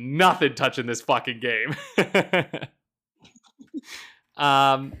ain't nothing touching this fucking game.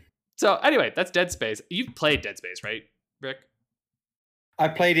 So anyway, that's Dead Space. You've played Dead Space, right, Rick? I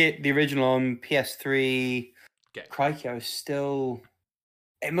played it, the original, on PS3. Okay. Crikey, I was still...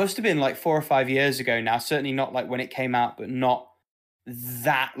 It must have been like 4 or 5 years ago now. Certainly not like when it came out, but not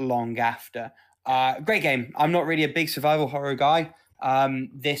that long after. Great game. I'm not really a big survival horror guy.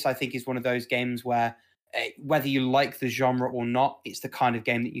 This, I think, is one of those games where whether you like the genre or not, it's the kind of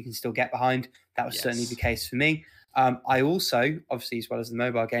game that you can still get behind. That was certainly the case for me. I also, obviously, as well as the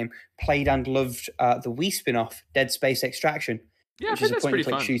mobile game, played and loved the Wii spin-off, Dead Space Extraction, which is a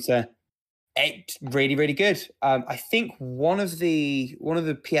point-and-click shooter. It's really, really good. I think one of the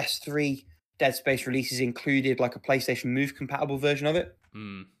PS3 Dead Space releases included like a PlayStation Move compatible version of it.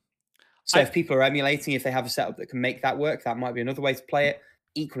 So if people are emulating, if they have a setup that can make that work, that might be another way to play it.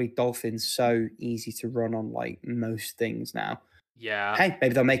 Equally, Dolphin's so easy to run on like most things now. Yeah. Hey,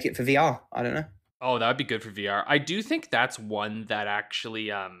 maybe they'll make it for VR. I don't know. Oh, that would be good for VR. I do think that's one that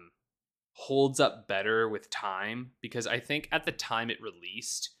actually holds up better with time, because I think at the time it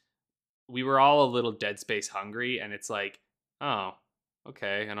released, we were all a little Dead Space hungry, and it's like, oh,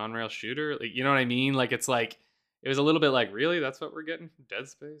 okay, an on-rail shooter? Like, you know what I mean? Like, it's like, it was a little bit like, really? That's what we're getting from Dead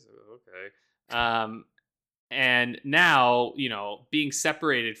Space? Okay. And now, being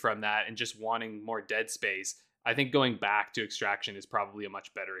separated from that and just wanting more Dead Space, I think going back to Extraction is probably a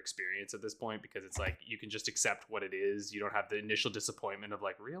much better experience at this point, because it's like, you can just accept what it is. You don't have the initial disappointment of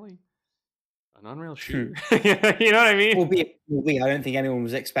like, really? An on-rail shooter? You know what I mean? I don't think anyone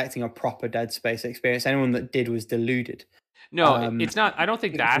was expecting a proper Dead Space experience. Anyone that did was deluded. No, it's not. I don't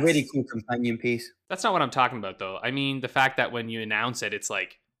think that's a really cool companion piece. That's not what I'm talking about, though. I mean, the fact that when you announce it, it's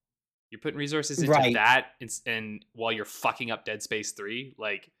like you're putting resources into that, and while you're fucking up Dead Space 3,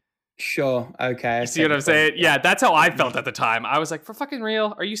 like. Sure. Okay. You see what I'm saying? Yeah, that's how I felt at the time. I was like, for fucking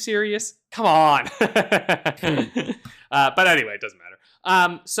real? Are you serious? Come on. But anyway, it doesn't matter.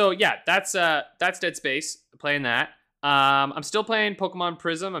 So yeah, that's Dead Space. Playing that. I'm still playing Pokemon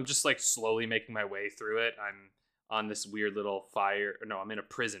Prism. I'm just like slowly making my way through it. I'm on this weird little I'm in a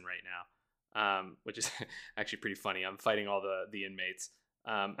prison right now, which is actually pretty funny. I'm fighting all the inmates.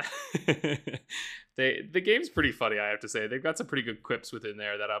 The game's pretty funny, I have to say. They've got some pretty good quips within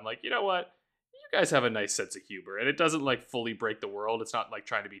there that I'm like, you know what? You guys have a nice sense of humor, and it doesn't like fully break the world. It's not like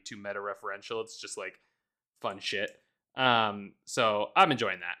trying to be too meta referential. It's just like fun shit. So I'm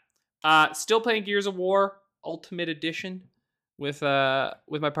enjoying that. Still playing Gears of War Ultimate Edition with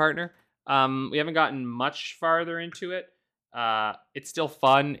my partner. We haven't gotten much farther into it. It's still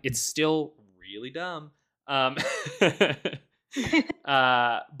fun. It's still really dumb. But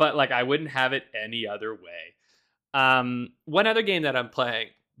like, I wouldn't have it any other way. One other game that I'm playing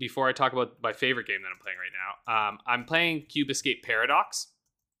before I talk about my favorite game that I'm playing right now, I'm playing Cube Escape Paradox,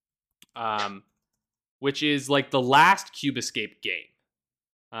 which is like the last Cube Escape game.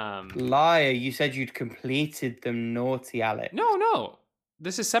 Liar, you said you'd completed them, naughty Alex. No.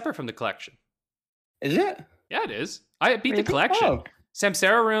 This is separate from the collection. Is it? Yeah, it is. I beat the collection. Oh.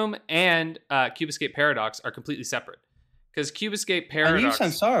 Samsara Room and Cube Escape Paradox are completely separate. Because Cube Escape I knew Paradox.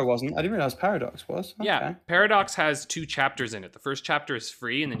 Samsara wasn't. I didn't realize Paradox was. Okay. Yeah, Paradox has 2 chapters in it. The first chapter is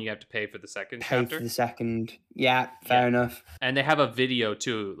free, and then you have to pay for the second Pay chapter. for the second. Yeah, fair enough. And they have a video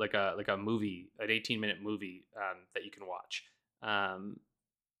too, like a movie, an 18-minute movie that you can watch.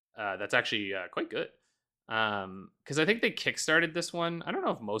 That's actually quite good. Because I think they kickstarted this one. I don't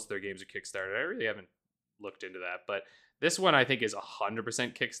know if most of their games are kickstarted. I really haven't looked into that, but this one I think is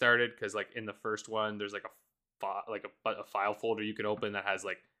 100% kickstarted. Because like in the first one, there's like a file folder you can open that has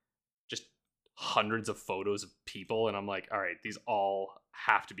like just hundreds of photos of people, and I'm like, all right, these all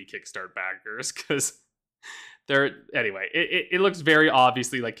have to be Kickstarter backers because they're anyway. It looks very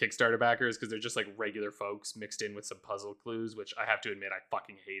obviously like Kickstarter backers because they're just like regular folks mixed in with some puzzle clues, which I have to admit I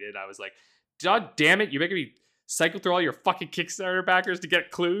fucking hated. I was like, God damn it, you're making me cycle through all your fucking Kickstarter backers to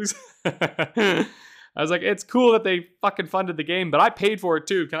get clues. I was like, it's cool that they fucking funded the game, but I paid for it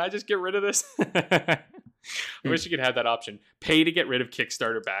too. Can I just get rid of this? I wish you could have that option. Pay to get rid of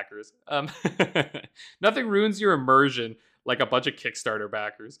Kickstarter backers. Nothing ruins your immersion like a bunch of Kickstarter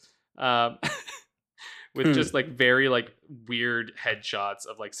backers. With just like very like weird headshots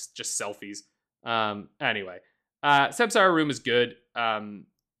of like just selfies. Anyway, Samsara Room is good.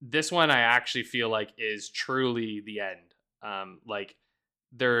 This one I actually feel like is truly the end. I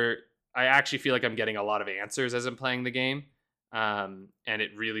actually feel like I'm getting a lot of answers as I'm playing the game. And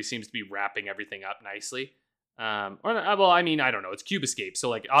it really seems to be wrapping everything up nicely. Well, I mean, I don't know. It's Cube Escape, so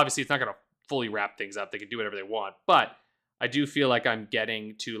like obviously it's not gonna fully wrap things up. They can do whatever they want, but I do feel like I'm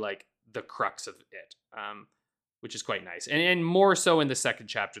getting to like the crux of it, which is quite nice, and more so in the second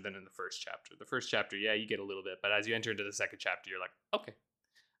chapter than in the first chapter. The first chapter, yeah, you get a little bit, but as you enter into the second chapter, you're like, okay,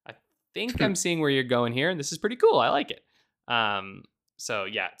 I think I'm seeing where you're going here, and this is pretty cool. I like it. So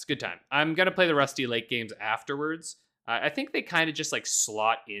yeah, it's a good time. I'm gonna play the Rusty Lake games afterwards. I think they kind of just like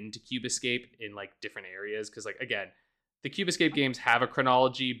slot into Cube Escape in like different areas because like again, the Cube Escape games have a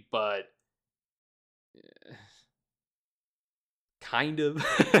chronology, but kind of.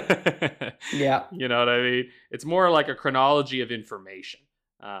 Yeah. You know what I mean? It's more like a chronology of information,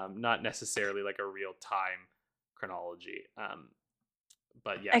 not necessarily like a real time chronology.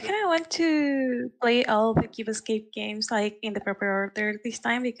 But yeah, I kind of want to play all the Cube Escape games like in the proper order this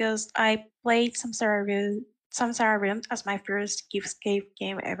time because I played Samsara Room as my first Cube Escape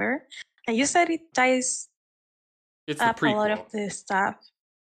game ever, and you said it ties it's the up a lot prequel. of the stuff.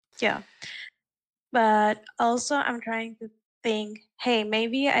 Yeah, but also I'm trying to think, hey,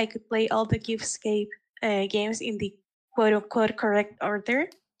 maybe I could play all the Cube Escape games in the quote-unquote correct order.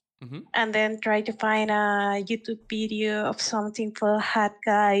 And then try to find a YouTube video of some tinfoil hat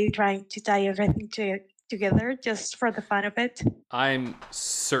guy trying to tie everything together just for the fun of it. I'm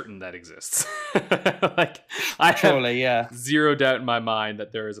certain that exists. Like I Surely, have zero doubt in my mind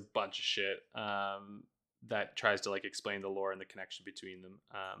that there is a bunch of shit that tries to like explain the lore and the connection between them.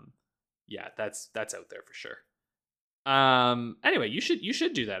 Yeah, that's out there for sure. Anyway, you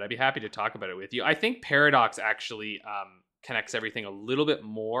should do that. I'd be happy to talk about it with you. I think Paradox actually connects everything a little bit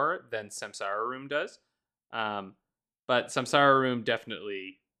more than Samsara Room does. But Samsara Room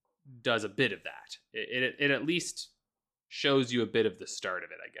definitely does a bit of that. It at least shows you a bit of the start of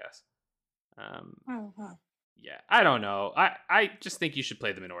it, I guess. Yeah, I don't know. I just think you should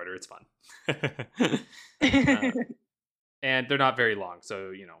play them in order. It's fun. And they're not very long, so,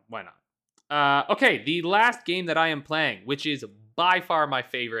 you know, why not? Okay, the last game that I am playing, which is by far my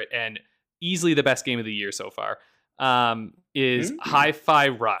favorite and easily the best game of the year so far, is Hi-Fi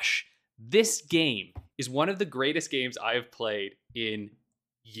Rush. This game is one of the greatest games I have played in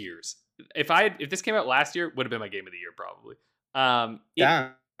years. If this came out last year, it would have been my game of the year probably.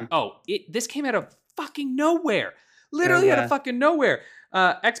 This came out of fucking nowhere. Literally out of fucking nowhere.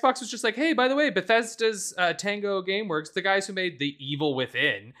 Xbox was just like, hey, by the way, Bethesda's Tango Gameworks, the guys who made The Evil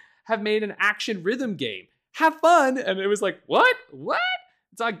Within, have made an action rhythm game. Have fun. And it was like, what?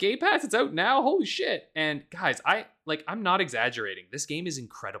 It's on Game Pass. It's out now. Holy shit. And guys, I'm not exaggerating. This game is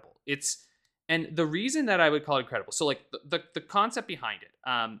incredible. And the reason that I would call it incredible, so like the concept behind it,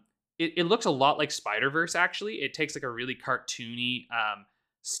 it looks a lot like Spider-Verse actually. It takes like a really cartoony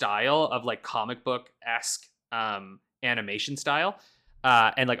style of like comic book-esque animation style.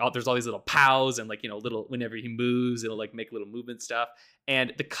 And like there's all these little pows and like, you know, little, whenever he moves, it'll like make little movement stuff.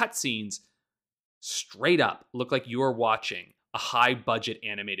 And the cutscenes straight up look like you're watching a high budget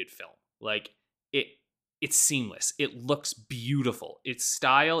animated film. Like it's seamless. It looks beautiful. Its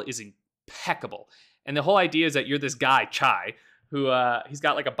style is impeccable. And the whole idea is that you're this guy, Chai, who he's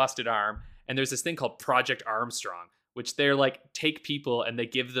got like a busted arm. And there's this thing called Project Armstrong, which they're like take people and they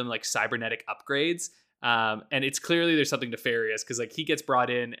give them like cybernetic upgrades. And it's clearly there's something nefarious because like he gets brought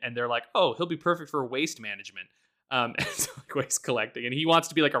in and they're like, oh, he'll be perfect for waste management. And so like, he's collecting, and he wants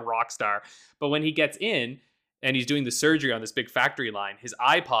to be like a rock star. But when he gets in and he's doing the surgery on this big factory line, his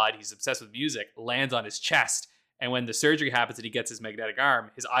iPod, he's obsessed with music, lands on his chest. And when the surgery happens and he gets his magnetic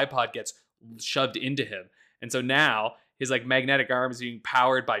arm, his iPod gets shoved into him. And so now his like magnetic arm is being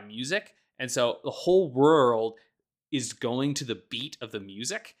powered by music. And so the whole world is going to the beat of the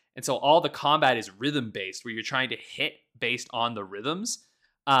music. And so all the combat is rhythm based, where you're trying to hit based on the rhythms.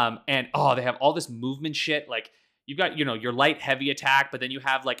 And they have all this movement shit. Like you've got, your light heavy attack, but then you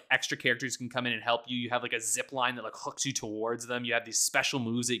have like extra characters who can come in and help you. You have like a zip line that like hooks you towards them. You have these special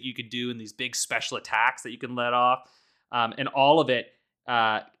moves that you can do and these big special attacks that you can let off. And all of it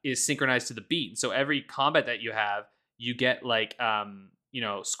is synchronized to the beat. So every combat that you have, you get like,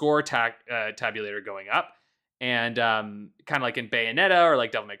 score tabulator going up. And kind of like in Bayonetta or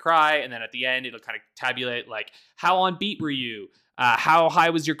like Devil May Cry. And then at the end, it'll kind of tabulate like, how on beat were you? How high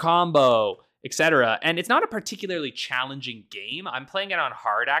was your combo? Etc. And it's not a particularly challenging game. I'm playing it on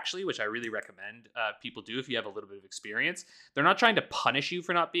hard, actually, which I really recommend people do if you have a little bit of experience. They're not trying to punish you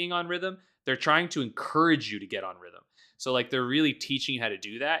for not being on rhythm. They're trying to encourage you to get on rhythm. So like they're really teaching you how to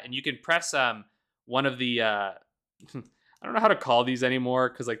do that. And you can press one of the... I don't know how to call these anymore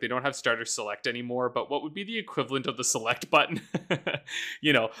because like they don't have starter select anymore, but what would be the equivalent of the select button?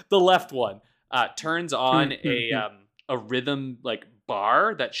 The left one turns on a rhythm like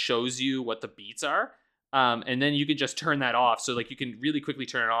bar that shows you what the beats are. And then you can just turn that off. So like you can really quickly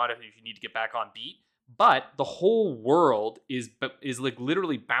turn it on if you need to get back on beat. But the whole world is like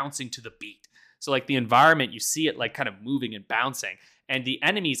literally bouncing to the beat. So like the environment, you see it like kind of moving and bouncing, and the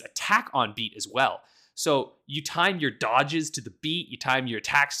enemies attack on beat as well. So you time your dodges to the beat, you time your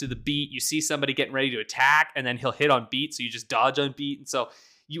attacks to the beat, you see somebody getting ready to attack, and then he'll hit on beat, so you just dodge on beat. And so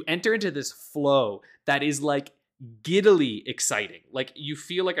you enter into this flow that is like giddily exciting. Like you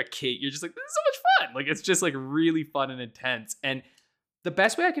feel like a kid. You're just like, this is so much fun. Like it's just like really fun and intense. And the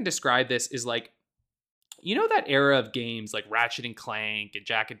best way I can describe this is like, that era of games like Ratchet and Clank and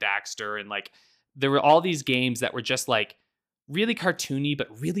Jak and Daxter, and like there were all these games that were just like really cartoony but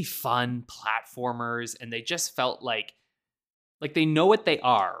really fun platformers, and they just felt like they know what they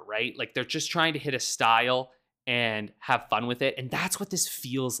are, right? Like they're just trying to hit a style and have fun with it. And that's what this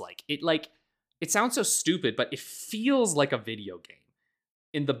feels like. It sounds so stupid, but it feels like a video game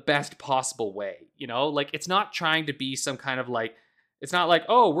in the best possible way. Like it's not trying to be some kind of like, it's not like,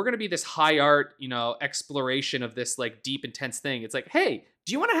 oh, we're going to be this high art, exploration of this like deep, intense thing. It's like, hey,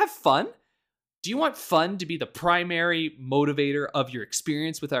 do you want to have fun? Do you want fun to be the primary motivator of your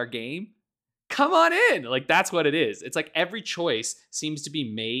experience with our game? Come on in. Like, that's what it is. It's like every choice seems to be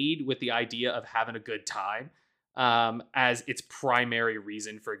made with the idea of having a good time as its primary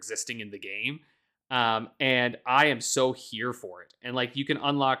reason for existing in the game. And I am so here for it. And like, you can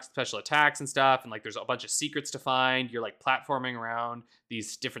unlock special attacks and stuff. And like, there's a bunch of secrets to find. You're like platforming around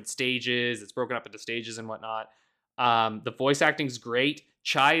these different stages. It's broken up into stages and whatnot. The voice acting is great.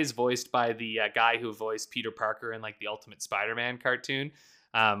 Chai is voiced by the guy who voiced Peter Parker in like the Ultimate Spider-Man cartoon,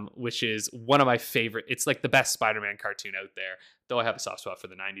 which is one of my favorite. It's like the best Spider-Man cartoon out there, though I have a soft spot for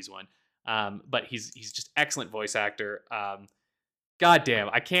the 90s one. But he's just excellent voice actor. God damn,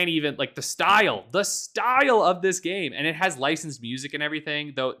 I can't even, like, the style of this game. And it has licensed music and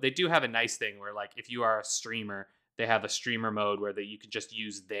everything, though they do have a nice thing where like if you are a streamer, they have a streamer mode where you can just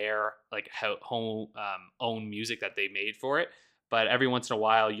use their like home own music that they made for it. But every once in a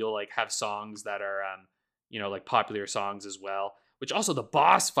while, you'll like have songs that are, like popular songs as well. Which also the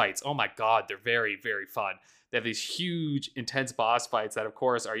boss fights, oh my God, they're very, very fun. They have these huge, intense boss fights that, of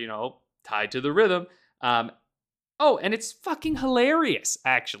course, are, tied to the rhythm. And it's fucking hilarious,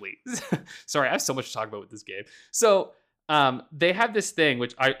 actually. Sorry, I have so much to talk about with this game. So they have this thing,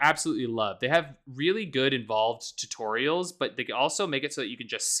 which I absolutely love. They have really good involved tutorials, but they also make it so that you can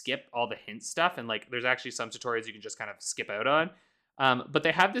just skip all the hint stuff. And like, there's actually some tutorials you can just kind of skip out on. But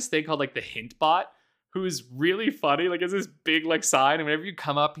they have this thing called like the hint bot, who is really funny. Like, it's this big like sign, and whenever you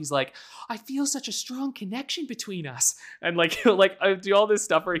come up, he's like, I feel such a strong connection between us. And like, he'll like do all this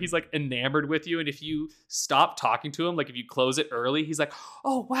stuff where he's like enamored with you. And if you stop talking to him, like if you close it early, he's like,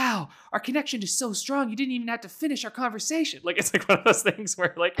 oh wow, our connection is so strong, you didn't even have to finish our conversation. Like, it's like one of those things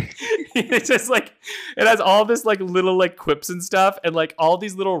where like, it's just like, it has all this like little like quips and stuff. And like all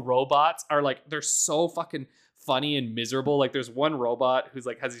these little robots are like, they're so fucking funny and miserable. Like there's one robot who's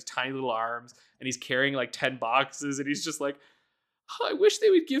like has these tiny little arms, and he's carrying like 10 boxes, and he's just like, I wish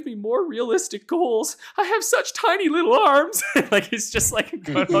they would give me more realistic goals. I have such tiny little arms. Like he's just like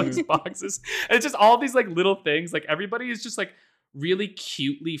going all these boxes, and it's just all these like little things. Like everybody is just like really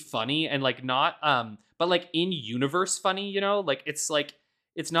cutely funny, and like not but like in universe funny, like it's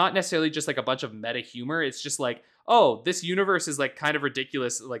not necessarily just like a bunch of meta humor. It's just like oh, this universe is like kind of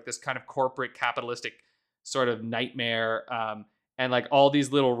ridiculous, like this kind of corporate capitalistic sort of nightmare. And like all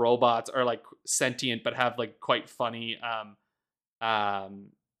these little robots are like sentient, but have like quite funny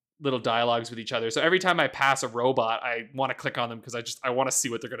little dialogues with each other. So every time I pass a robot, I want to click on them because I want to see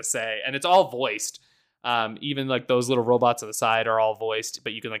what they're going to say. And it's all voiced. Even like those little robots on the side are all voiced,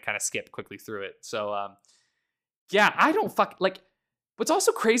 but you can like kind of skip quickly through it. So yeah, I don't like. What's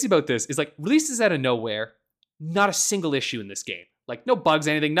also crazy about this is like releases out of nowhere, not a single issue in this game. Like no bugs,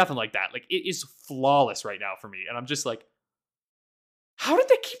 anything, nothing like that. Like it is flawless right now for me. And I'm just like, how did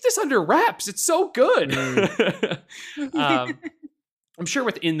they keep this under wraps? It's so good. I'm sure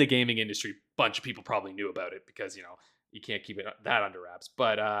within the gaming industry, a bunch of people probably knew about it because, you know, you can't keep it that under wraps.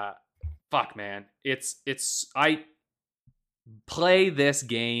 But fuck, man, I play this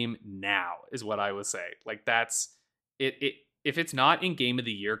game now is what I would say. Like that's it. If it's not in Game of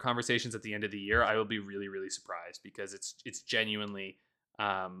the Year conversations at the end of the year, I will be really, really surprised because it's genuinely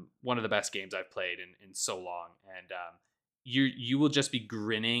one of the best games I've played in so long. And you will just be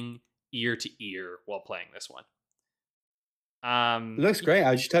grinning ear to ear while playing this one. It looks great.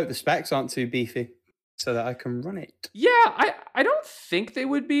 I just hope the specs aren't too beefy so that I can run it. Yeah, I don't think they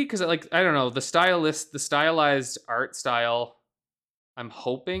would be because like I don't know, the stylized art style I'm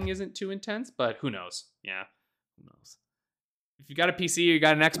hoping isn't too intense, but who knows? Yeah, who knows? If you got a PC or you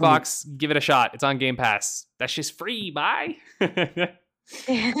got an Xbox, give it a shot. It's on Game Pass. That's just free. Bye.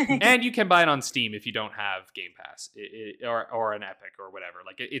 And you can buy it on Steam if you don't have Game Pass or an Epic or whatever.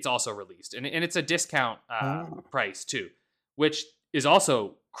 Like it's also released and it's a discount price too, which is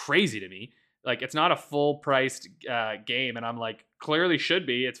also crazy to me. Like it's not a full priced game, and I'm like, clearly should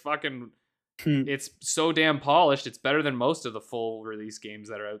be. It's fucking, it's so damn polished. It's better than most of the full release games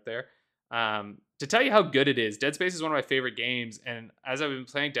that are out there. To tell you how good it is, Dead Space is one of my favorite games, and as I've been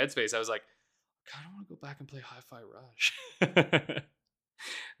playing Dead Space, I was like, God, I want to go back and play Hi-Fi Rush.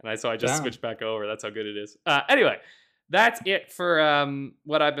 So I just switched back over. That's how good it is. Anyway, that's it for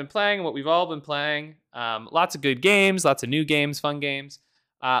what I've been playing and what we've all been playing. Lots of good games, lots of new games, fun games.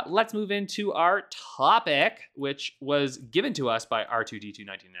 Let's move into our topic, which was given to us by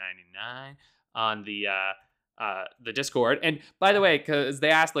R2D21999 on the Discord. And by the way, because they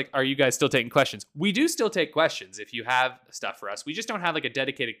asked, like, are you guys still taking questions? We do still take questions if you have stuff for us. We just don't have like a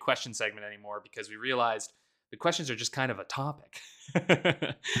dedicated question segment anymore because we realized the questions are just kind of a topic.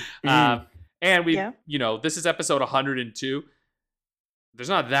 And we, you know, this is episode 102. There's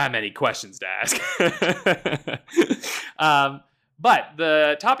not that many questions to ask. But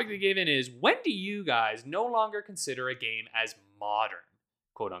the topic they gave in is, when do you guys no longer consider a game as modern,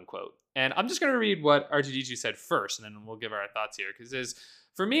 quote unquote? And I'm just going to read what R2D2 said first, and then we'll give our thoughts here. Because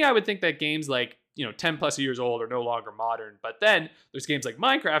for me, I would think that games like, 10 plus years old are no longer modern. But then there's games like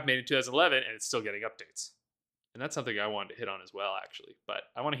Minecraft made in 2011, and it's still getting updates. And that's something I wanted to hit on as well, actually. But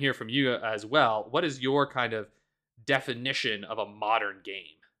I want to hear from you as well. What is your kind of definition of a modern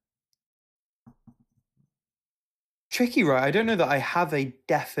game? Tricky, right? I don't know that I have a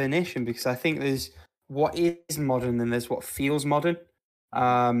definition because I think there's what is modern and there's what feels modern.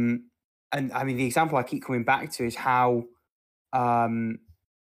 And I mean, the example I keep coming back to is how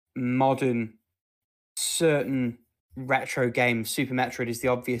modern certain retro games, Super Metroid is the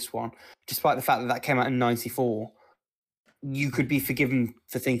obvious one, despite the fact that came out in 94. You could be forgiven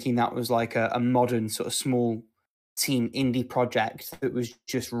for thinking that was like a modern sort of small team indie project that was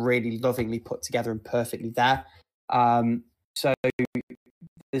just really lovingly put together and perfectly there. So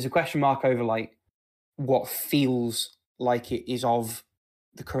there's a question mark over like what feels like it is of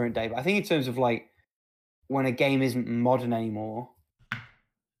the current day. But I think in terms of like when a game isn't modern anymore,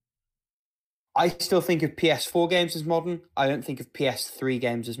 I still think of PS4 games as modern. I don't think of PS3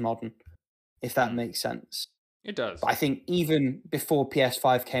 games as modern, if that makes sense. It does. But I think even before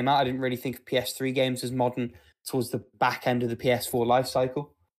PS5 came out, I didn't really think of PS3 games as modern towards the back end of the PS4 life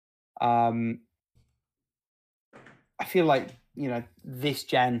cycle. I feel like, this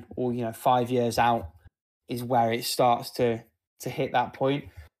gen or, 5 years out is where it starts to hit that point.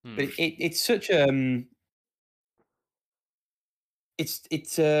 But it's such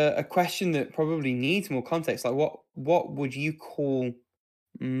it's a question that probably needs more context. Like what would you call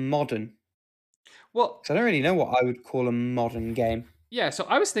modern? Well, because I don't really know what I would call a modern game. Yeah, so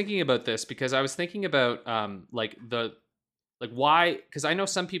I was thinking about this because I was thinking about why, because I know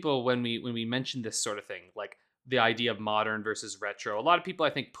some people when we mention this sort of thing, like the idea of modern versus retro, a lot of people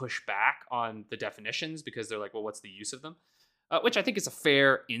I think push back on the definitions because they're like, well, what's the use of them? Which I think is a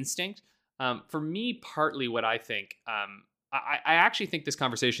fair instinct. For me, partly what I think, I actually think this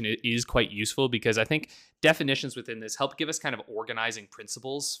conversation is quite useful because I think definitions within this help give us kind of organizing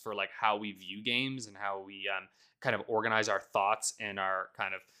principles for like how we view games and how we kind of organize our thoughts and our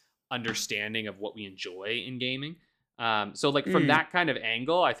kind of understanding of what we enjoy in gaming. So like from that kind of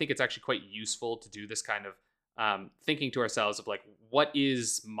angle, I think it's actually quite useful to do this kind of thinking to ourselves of like, what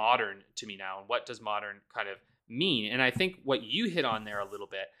is modern to me now, and what does modern kind of mean? And I think what you hit on there a little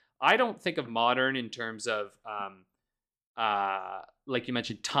bit, I don't think of modern in terms of like you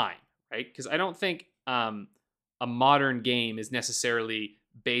mentioned, time, right? Because I don't think a modern game is necessarily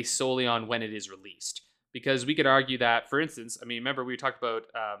based solely on when it is released. Because we could argue that, for instance, I mean, remember we talked about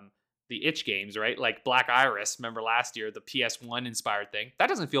the itch games, right? Like Black Iris, remember last year, the PS1 inspired thing. That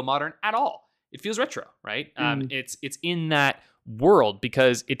doesn't feel modern at all. It feels retro, right? It's in that world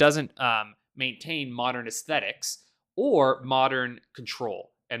because it doesn't maintain modern aesthetics or modern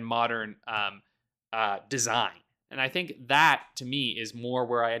control and modern design. And I think that, to me, is more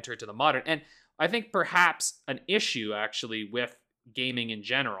where I enter into the modern. And I think perhaps an issue, actually, with gaming in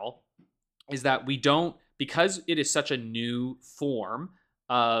general is that we don't, because it is such a new form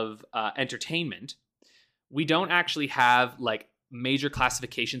of entertainment, we don't actually have like major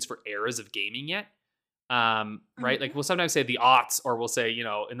classifications for eras of gaming yet. Right? Like we'll sometimes say the aughts, or we'll say, you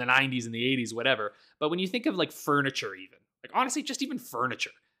know, in the 90s and the 80s, whatever. But when you think of like furniture, even like honestly, just even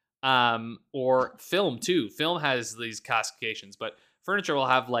furniture, or film too. Film has these classifications, but furniture will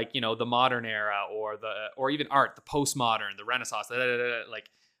have like, you know, the modern era or even art, the postmodern, the Renaissance, like,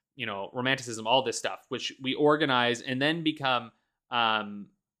 you know, romanticism, all this stuff, which we organize and then become,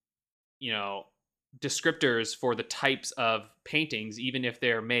 you know, descriptors for the types of paintings. Even if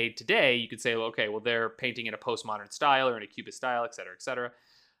they're made today, you could say, well, okay, well, they're painting in a postmodern style or in a cubist style, et cetera, et cetera.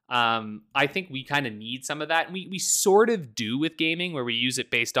 I think we kind of need some of that. And we sort of do with gaming, where we use it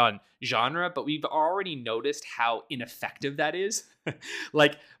based on genre, but we've already noticed how ineffective that is.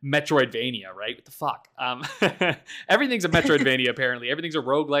 Like Metroidvania, right? What the fuck? Everything's a Metroidvania, apparently. Everything's a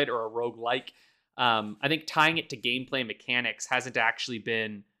roguelite or a roguelike. I think tying it to gameplay mechanics hasn't actually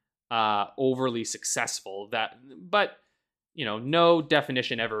been overly successful. But you know, no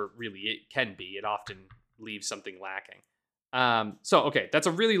definition ever really it can be. It often leaves something lacking. So, okay, that's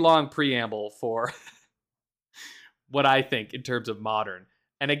a really long preamble for what I think in terms of modern.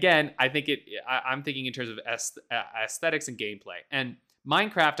 And again, I think I'm thinking in terms of aesthetics and gameplay. And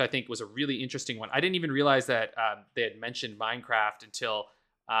Minecraft, I think, was a really interesting one. I didn't even realize that they had mentioned Minecraft until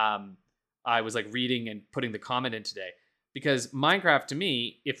I was like reading and putting the comment in today. Because Minecraft, to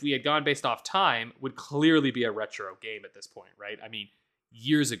me, if we had gone based off time, would clearly be a retro game at this point, right? I mean,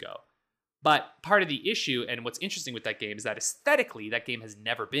 years ago. But part of the issue, and what's interesting with that game, is that aesthetically, that game has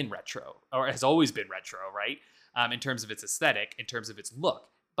never been retro, or has always been retro, right? In terms of its aesthetic, in terms of its look.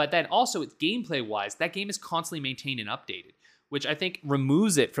 But then also, its gameplay-wise, that game is constantly maintained and updated, which I think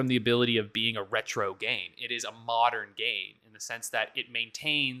removes it from the ability of being a retro game. It is a modern game in the sense that it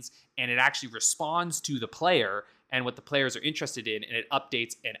maintains and it actually responds to the player and what the players are interested in, and it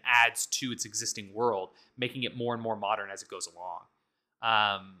updates and adds to its existing world, making it more and more modern as it goes along.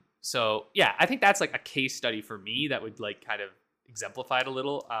 So yeah, I think that's like a case study for me that would like kind of exemplify it a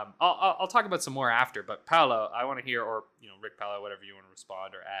little. I'll talk about some more after, but Paolo, I want to hear, or you know, Rick, Paolo, whatever you want to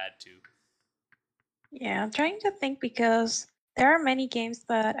respond or add to. Yeah, I'm trying to think because there are many games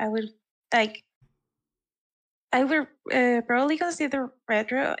that I would like. I would probably consider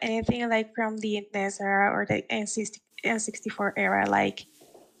retro anything like from the NES era or the N64 era. Like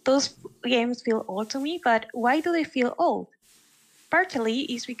those games feel old to me, but why do they feel old? Partly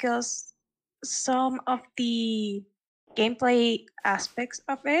is because some of the gameplay aspects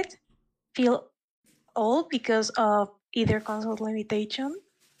of it feel old because of either console limitation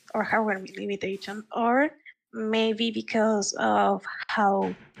or hardware limitation, or maybe because of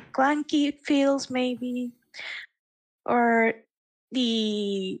how clunky it feels, maybe, or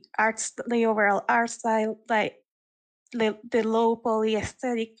the overall art style, like the low poly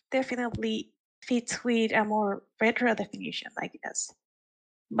aesthetic definitely fits with a more retro definition, I guess.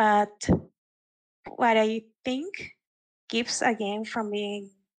 But what I think keeps a game from being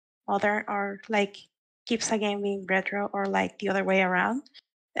modern, or like keeps a game being retro, or like the other way around,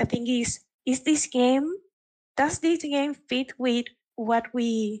 I think does this game fit with what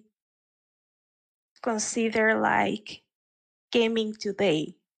we consider like gaming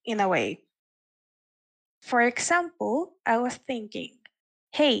today in a way? For example, I was thinking,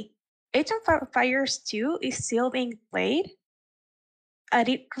 hey, Age of Empires 2 is still being played, and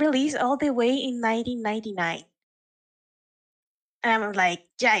it released all the way in 1999. And I'm like,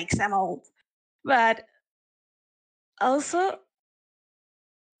 yikes, I'm old. But also,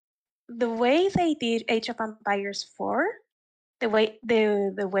 the way they did Age of Empires 4, the way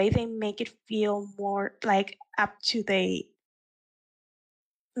they make it feel more like up to date.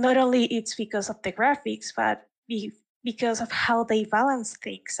 Not only it's because of the graphics, but because of how they balance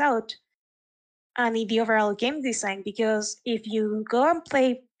things out and in the overall game design. Because if you go and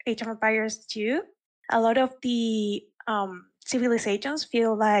play Age of Empires 2, a lot of the civilizations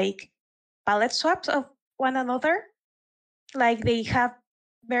feel like palette swaps of one another. Like they have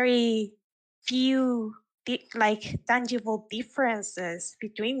very few like tangible differences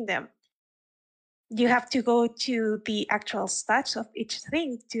between them. You have to go to the actual stats of each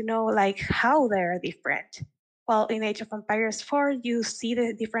thing to know like how they're different. While in Age of Empires 4, you see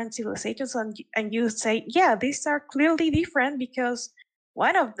the different civilizations and you say, yeah, these are clearly different because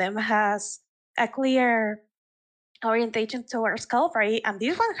one of them has a clear orientation towards cavalry, and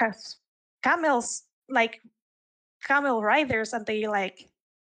this one has camels, like camel riders, and they like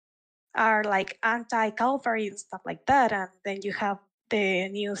are like anti-cavalry and stuff like that. And then you have the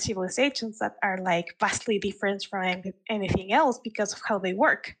new civilizations that are like vastly different from anything else because of how they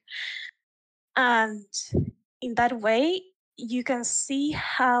work. And in that way, you can see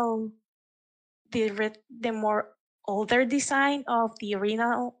how the more older design of the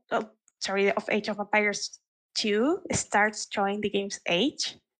original, of Age of Empires 2 starts showing the game's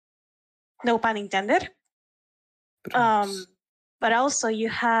age. No pun intended. But also you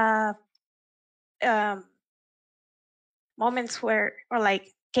have moments where, or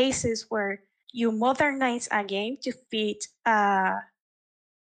like cases where you modernize a game to fit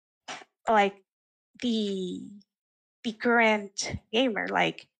like the current gamer.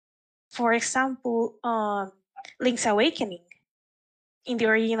 Like for example, Link's Awakening in the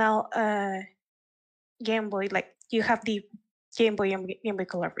original Game Boy, like you have the Game Boy and Game Boy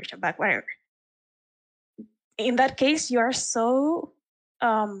Color version, but whatever. In that case, you are so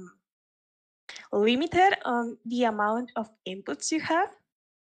limited on the amount of inputs you have,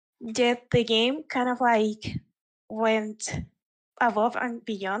 yet the game kind of like went above and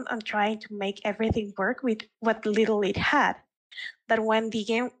beyond on trying to make everything work with what little it had. That when the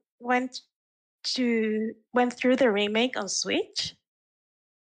game went through the remake on Switch,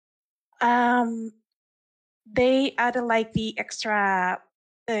 they added like the extra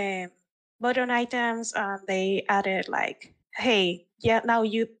button items, and they added like, hey, yeah, now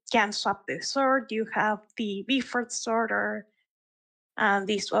you can swap the sword. You have the Bifrost sword and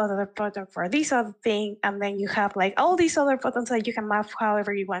this other button for this other thing, and then you have like all these other buttons that you can map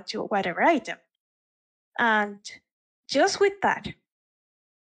however you want to whatever item. And just with that,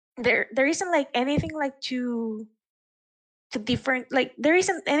 there isn't like anything like to different, like there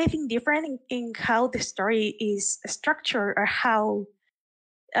isn't anything different in how the story is structured or how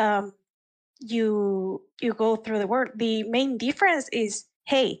you go through the world. The main difference is,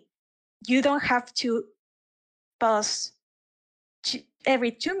 hey, you don't have to pause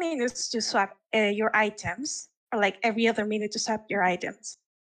every 2 minutes to swap your items, or like every other minute to swap your items.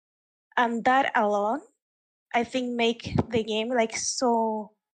 And that alone, I think, make the game like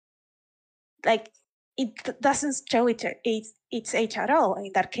so, like it doesn't show its age at all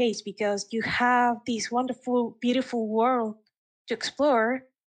in that case, because you have this wonderful, beautiful world to explore,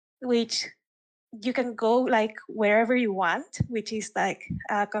 which you can go like wherever you want, which is like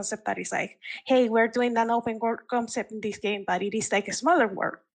a concept that is like, hey, we're doing an open world concept in this game, but it is like a smaller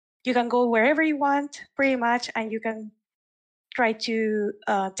world. You can go wherever you want pretty much, and you can try to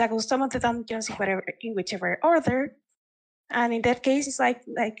tackle some of the dungeons in whichever order. And in that case, it's like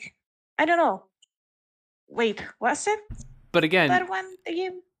I don't know. Wait, was it? But again, that one the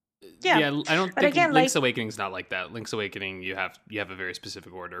game? Yeah, I don't but think again, Link's like, Awakening is not like that. Link's Awakening, you have a very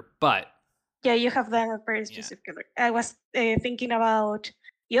specific order, but yeah, you have that very specific order. I was thinking about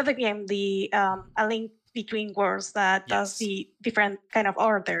the other game, the A Link Between Worlds, that does the different kind of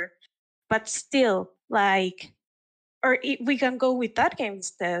order, but still, like, or we can go with that game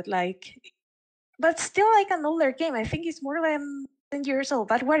instead, like, but still like an older game. I think it's more than 10 years old,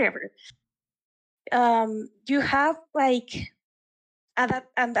 but whatever. You have like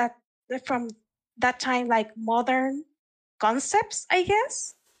that from that time, like modern concepts, I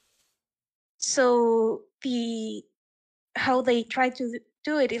guess. So how they try to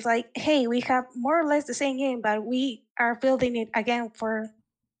do it is like, hey, we have more or less the same game, but we are building it again for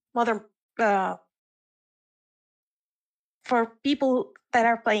modern for people that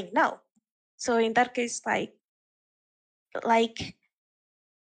are playing now. So in that case, like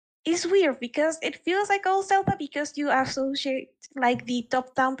it's weird because it feels like old Zelda because you associate like the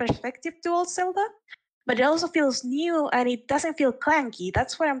top-down perspective to old Zelda, but it also feels new and it doesn't feel clanky.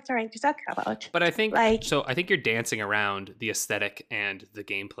 That's what I'm trying to talk about. But I think like, so. I think you're dancing around the aesthetic and the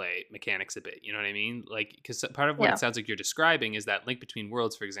gameplay mechanics a bit. You know what I mean? Like, because part of what it sounds like you're describing is that Link Between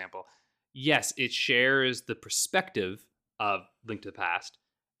Worlds, for example. Yes, it shares the perspective of Link to the Past,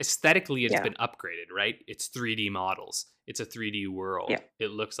 aesthetically it's Yeah. been upgraded, right? It's 3D models. It's a 3D world. Yeah.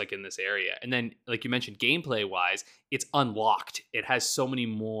 It looks like in this area. And then, like you mentioned, gameplay wise, it's unlocked. It has so many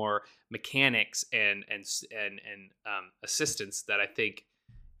more mechanics and assistance that I think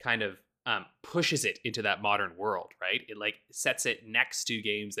kind of pushes it into that modern world, right? It like sets it next to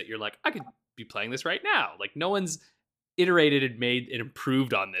games that you're like, I could be playing this right now. Like no one's iterated and made and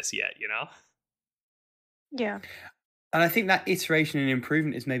improved on this yet, you know? Yeah. And I think that iteration and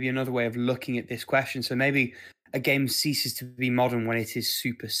improvement is maybe another way of looking at this question. So maybe a game ceases to be modern when it is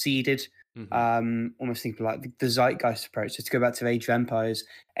superseded. Almost think like the zeitgeist approach. So to go back to Age of Empires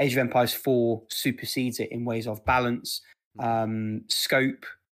 4 supersedes it in ways of balance, scope,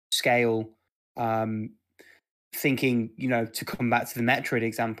 scale. Thinking, to come back to the Metroid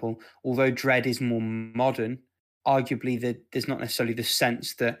example, although Dread is more modern, arguably there's not necessarily the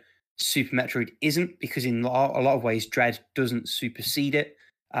sense that Super Metroid isn't, because in a lot of ways Dread doesn't supersede it.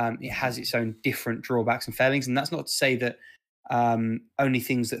 It has its own different drawbacks and failings, and that's not to say that only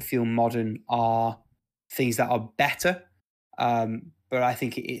things that feel modern are things that are better, but I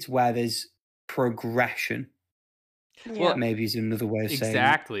think it's where there's progression. Well, maybe is another way of saying it.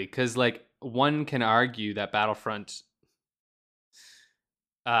 Exactly, because like one can argue that Battlefront,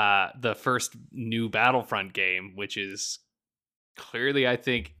 the first new Battlefront game, which is clearly, I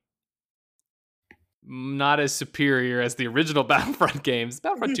think, not as superior as the original Battlefront games.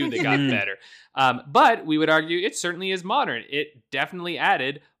 Battlefront 2, they got better. But we would argue it certainly is modern. It definitely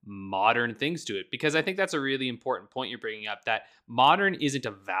added modern things to it, because I think that's a really important point you're bringing up, that modern isn't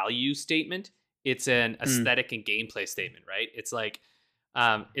a value statement. It's an aesthetic and gameplay statement, right? It's like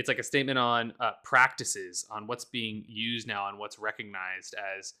a statement on practices, on what's being used now, on what's recognized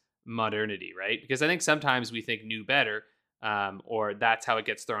as modernity, right? Because I think sometimes we think new better, or that's how it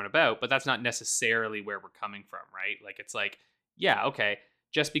gets thrown about, but that's not necessarily where we're coming from, right? Like it's like, yeah, okay,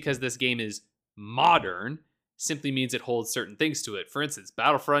 just because this game is modern simply means it holds certain things to it. For instance,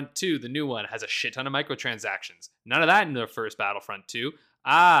 Battlefront 2, the new one, has a shit ton of microtransactions. None of that in the first Battlefront 2.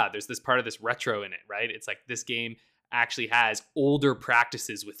 There's this part of this retro in it, right? It's like this game actually has older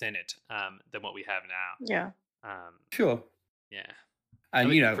practices within it than what we have now. Yeah. Sure. Yeah.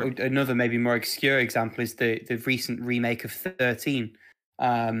 And another maybe more obscure example is the recent remake of 13,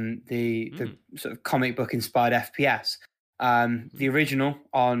 the sort of comic book inspired FPS. The original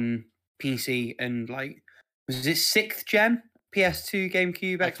on PC and like, was it 6th gen? PS2,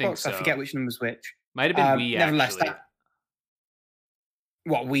 GameCube, Xbox? I think so. I forget which number was which. Might have been Wii, nevertheless, actually.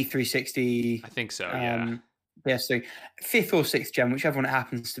 Wii 360? I think so, yeah. PS3. 5th or 6th gen, whichever one it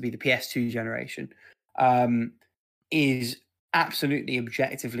happens to be, the PS2 generation, is absolutely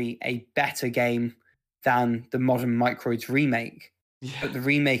objectively a better game than the modern Microids remake. Yeah. But the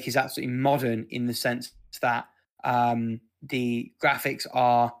remake is absolutely modern in the sense that the graphics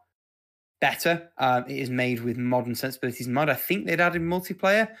are better. It is made with modern sensibilities in mind. I think they'd added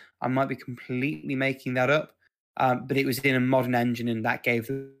multiplayer. I might be completely making that up. But it was in a modern engine, and that gave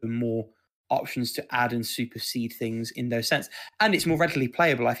them more options to add and supersede things in those sense. And it's more readily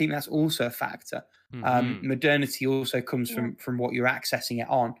playable. I think that's also a factor. Modernity also comes from what you're accessing it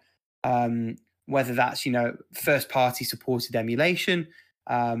on. Whether that's, first party supported emulation,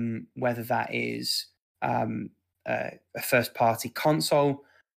 whether that is a first party console,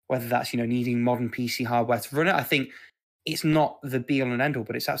 whether that's, needing modern PC hardware to run it. I think it's not the be all and end all,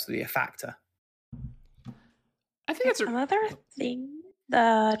 but it's absolutely a factor. I think that's another thing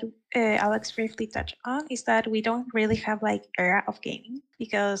that Alex briefly touched on is that we don't really have like era of gaming,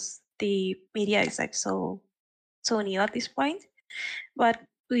 because the media is like so new at this point. But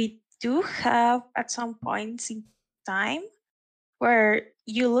we do have at some points in time where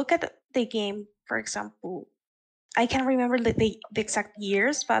you look at the game, for example, I can't remember the exact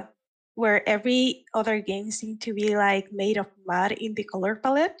years, but where every other game seemed to be like made of mud in the color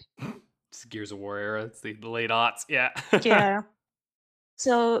palette. It's Gears of War era. It's the late aughts. Yeah. Yeah.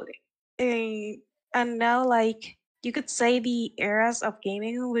 So, and now like you could say the eras of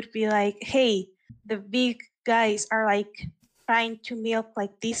gaming would be like, hey, the big guys are like trying to milk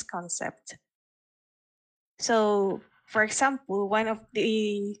like this concept. So, for example, one of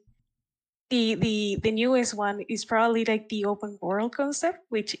the newest one is probably like the open world concept,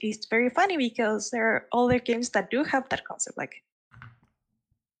 which is very funny because there are other games that do have that concept. Like,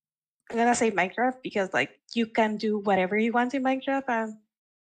 I'm gonna say Minecraft because like you can do whatever you want in Minecraft, and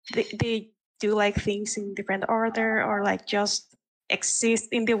they do like things in different order, or like just exist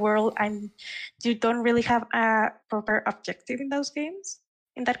in the world, and you don't really have a proper objective in those games.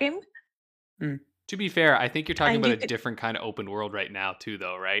 In that game. To be fair, I think you're talking about a different kind of open world right now too,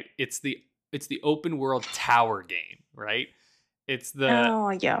 though, right? It's the open world tower game, right? It's the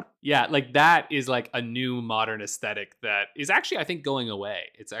Oh yeah. like that is like a new modern aesthetic that is actually, I think, going away.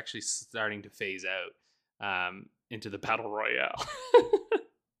 It's actually starting to phase out into the battle royale.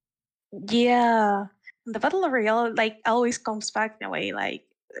 Yeah. The battle royale like always comes back in a way. Like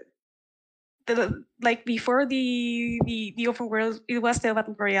like before the open world, it was the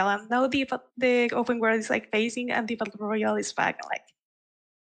battle royale, and now the open world is like phasing, and the battle royale is back. Like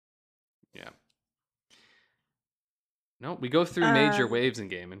Yeah. No, we go through major waves in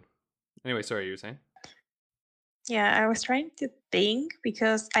gaming. Anyway, sorry, you were saying? yeah, I was trying to think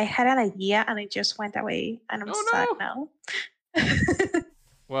because I had an idea and it just went away, and I'm sad Oh now. no!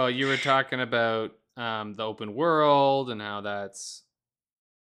 Well, you were talking about the open world and how that's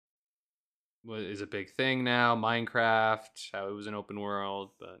is a big thing now. Minecraft, how it was an open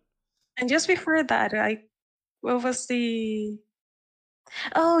world, but And just before that, what was the?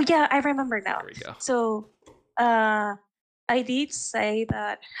 Oh yeah, I remember now. there we go. So, I did say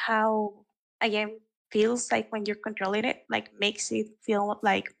that how a game feels like when you're controlling it, like makes it feel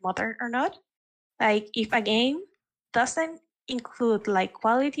like modern or not. Like if a game doesn't include like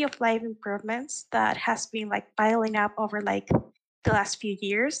quality of life improvements that has been like piling up over like the last few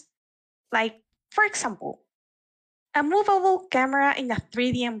years, like for example, a movable camera in a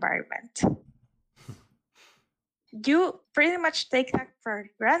 3D environment. You pretty much take that for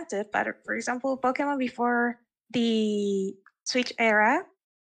granted, but for example, Pokemon before the Switch era,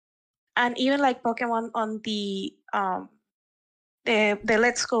 and even like Pokemon on the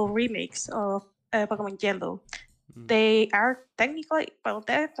Let's Go remix of Pokemon Yellow, they are technically, well,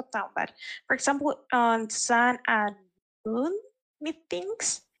 they're top down, but for example, on Sun and Moon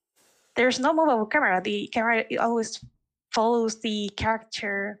meetings, there's no movable camera. The camera always follows the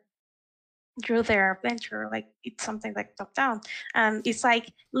character through their adventure. Like it's something like top down, and it's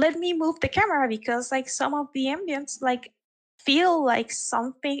like let me move the camera because like some of the ambience like feel like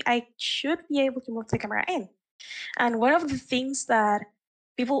something I should be able to move the camera in. And one of the things that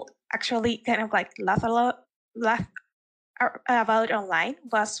people actually kind of like laugh about online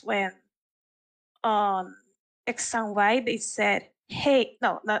was when on X and Y they said, "Hey,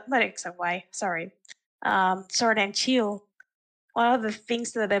 no, not X and Y. Sorry, Sword and Shield." One of the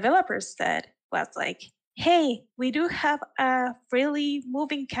things the developers said was like, "Hey, we do have a freely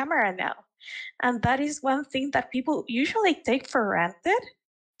moving camera now," and that is one thing that people usually take for granted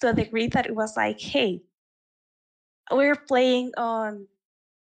to the degree that it was like, "Hey, we're playing on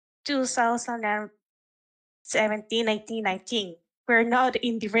 2017, 18, 19. We're not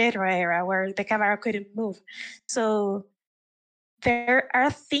in the retro era where the camera couldn't move." So there are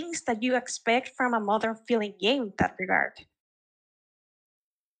things that you expect from a modern feeling game in that regard.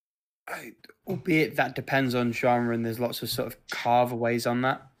 Albeit that depends on genre, and there's lots of sort of carveaways on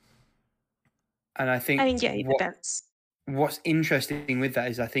that. And I think I mean, yeah, it depends. What's interesting with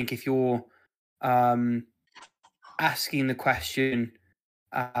that is I think if you're asking the question,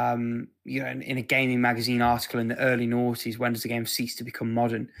 in a gaming magazine article in the early noughties, when does the game cease to become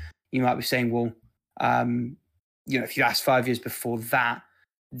modern? You might be saying, well, if you ask 5 years before that,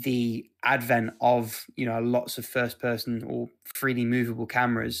 the advent of lots of first-person or 3D movable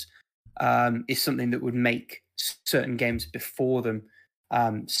cameras is something that would make certain games before them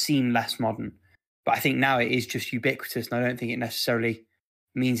seem less modern. But I think now it is just ubiquitous, and I don't think it necessarily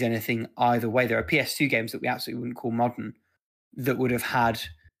means anything either way. There are PS2 games that we absolutely wouldn't call modern that would have had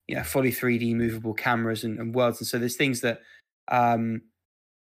fully 3D movable cameras and worlds, and so there's things that are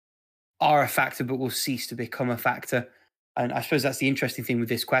a factor but will cease to become a factor. And I suppose that's the interesting thing with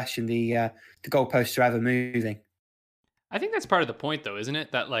this question: the goalposts are ever moving. I think that's part of the point, though, isn't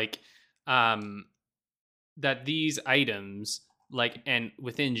it? That like that these items, like, and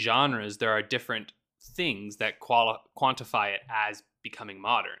within genres, there are different things that quantify it as becoming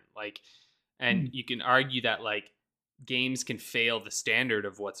modern. Like, and you can argue that like games can fail the standard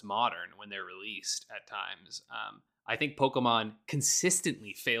of what's modern when they're released at times. I think Pokemon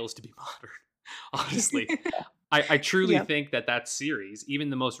consistently fails to be modern. Honestly, I truly think that series, even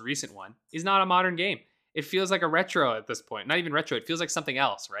the most recent one, is not a modern game. It feels like a retro at this point. Not even retro. It feels like something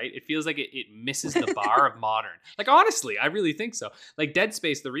else, right? It feels like it misses the bar of modern. Like, honestly, I really think so. Like Dead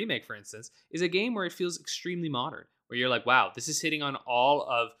Space, the remake, for instance, is a game where it feels extremely modern, where you're like, wow, this is hitting on all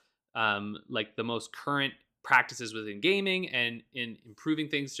of like the most current practices within gaming and in improving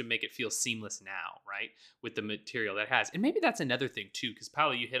things to make it feel seamless now, right? With the material that it has. And maybe that's another thing too, because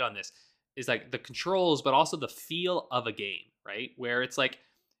Paolo, you hit on this, is like the controls, but also the feel of a game, right? Where it's like,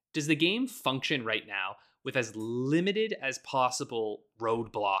 does the game function right now with as limited as possible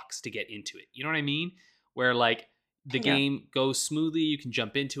roadblocks to get into it? You know what I mean? Where like the game goes smoothly, you can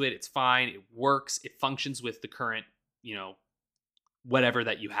jump into it, it's fine, it works, it functions with the current, whatever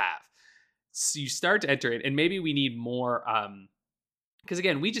that you have. So you start to enter it, and maybe we need more because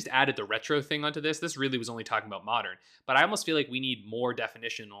again, we just added the retro thing onto this. This really was only talking about modern, but I almost feel like we need more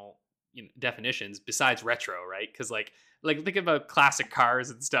definitions besides retro, right? Because like think about classic cars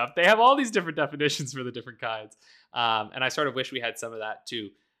and stuff. They have all these different definitions for the different kinds, and I sort of wish we had some of that too.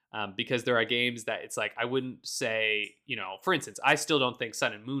 Because there are games that it's like I wouldn't say, for instance, I still don't think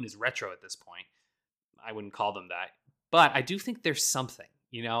Sun and Moon is retro at this point. I wouldn't call them that, but I do think there's something.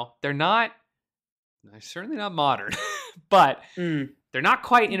 They're certainly not modern, but they're not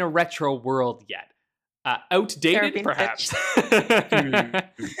quite in a retro world yet. Outdated, perhaps.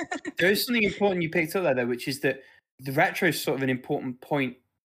 There is something important you picked up there, though, which is that the retro is sort of an important point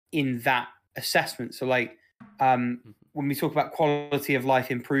in that assessment. So, like, when we talk about quality of life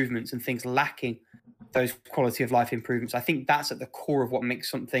improvements and things lacking those quality of life improvements, I think that's at the core of what makes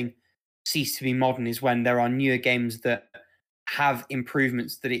something cease to be modern, is when there are newer games that have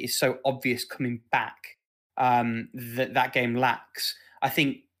improvements that it is so obvious coming back that game lacks. I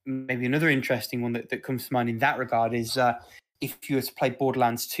think maybe another interesting one that comes to mind in that regard is if you were to play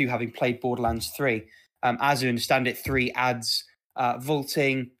Borderlands 2, having played Borderlands 3, as I understand it, 3 adds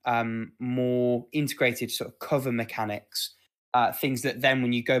vaulting, more integrated sort of cover mechanics, things that then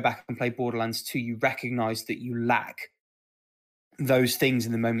when you go back and play Borderlands 2, you recognize that you lack those things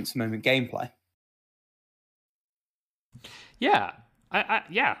in the moment-to-moment gameplay. Yeah,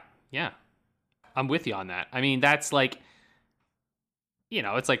 yeah. I'm with you on that. I mean, that's like,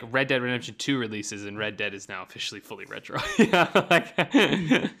 it's like Red Dead Redemption 2 releases and Red Dead is now officially fully retro.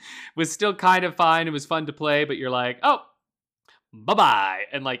 Was still kind of fine. It was fun to play, but you're like, oh, bye-bye.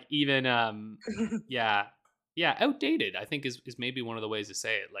 And like even, outdated, I think is maybe one of the ways to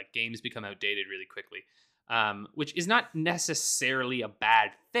say it. Like games become outdated really quickly, which is not necessarily a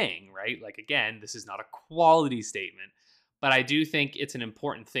bad thing, right? Like, again, this is not a quality statement, but I do think it's an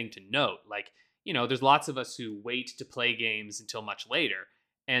important thing to note. Like, there's lots of us who wait to play games until much later.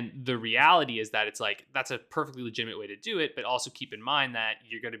 And the reality is that it's like, that's a perfectly legitimate way to do it. But also keep in mind that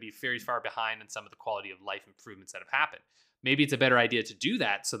you're going to be very far behind on some of the quality of life improvements that have happened. Maybe it's a better idea to do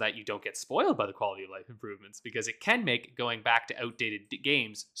that so that you don't get spoiled by the quality of life improvements, because it can make going back to outdated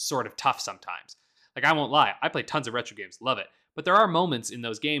games sort of tough sometimes. Like, I won't lie, I play tons of retro games, love it. But there are moments in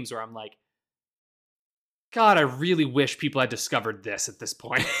those games where I'm like, God, I really wish people had discovered this at this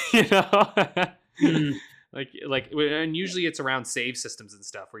point, and usually it's around save systems and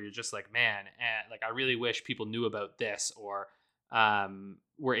stuff where you're just like, man, like I really wish people knew about this, or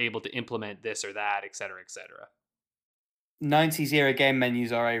were able to implement this or that, et cetera, et cetera. 90s era game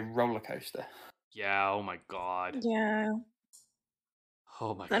menus are a roller coaster. Yeah. Oh my God. Yeah.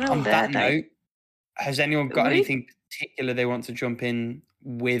 Oh my God. On that note, has anyone got anything particular they want to jump in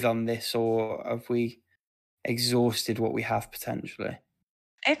with on this, or have we exhausted what we have potentially?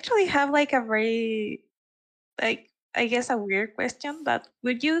 I actually have like a very, I guess a weird question, but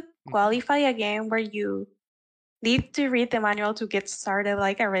would you qualify a game where you need to read the manual to get started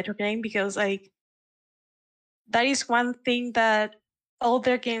like a retro game? Because like that is one thing that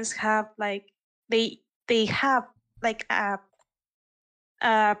older games have, like they have like an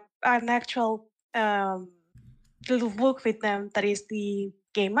actual little book with them that is the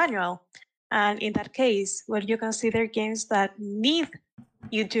game manual. And in that case, would you consider games that need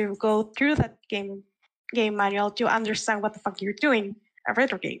you to go through that game manual to understand what the fuck you're doing, a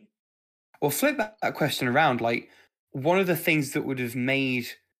retro game? Well, flip that question around. Like, one of the things that would have made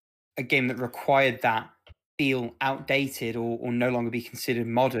a game that required that feel outdated or no longer be considered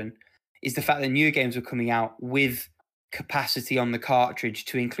modern is the fact that newer games were coming out with capacity on the cartridge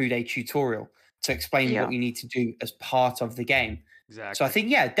to include a tutorial to explain what you need to do as part of the game. Exactly. So I think,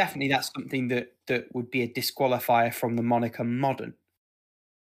 definitely that's something that would be a disqualifier from the moniker modern.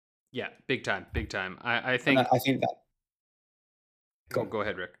 Yeah, big time. I think that. Go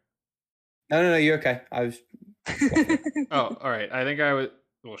ahead, Rick. No, you're okay. I was. Oh, all right. I think I was.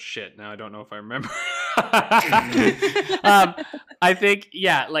 Well, shit. Now I don't know if I remember. I think,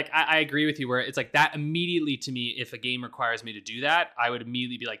 like I agree with you. Where it's like that immediately to me, if a game requires me to do that, I would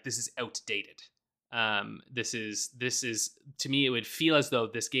immediately be like, this is outdated. This is to me, it would feel as though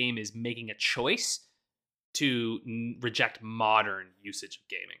this game is making a choice to reject modern usage of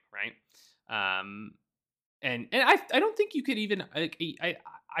gaming, right? And I don't think you could even, I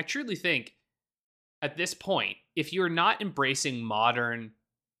truly think at this point, if you're not embracing modern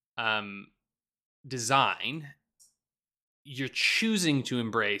design, you're choosing to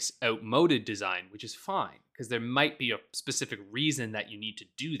embrace outmoded design, which is fine, because there might be a specific reason that you need to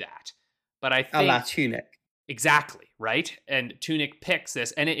do that. But I think... A la Tunic. Exactly, right? And Tunic picks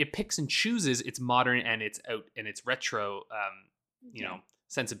this, and it picks and chooses its modern and its retro you know,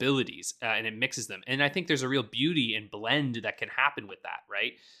 sensibilities, and it mixes them. And I think there's a real beauty and blend that can happen with that,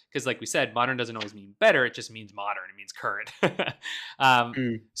 right? Because like we said, modern doesn't always mean better. It just means modern. It means current.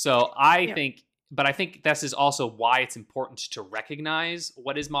 So I think, but I think this is also why it's important to recognize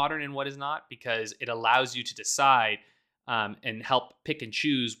what is modern and what is not, because it allows you to decide and help pick and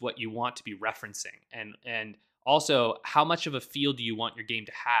choose what you want to be referencing. And also, how much of a feel do you want your game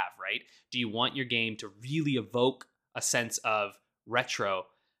to have, right? Do you want your game to really evoke a sense of retro?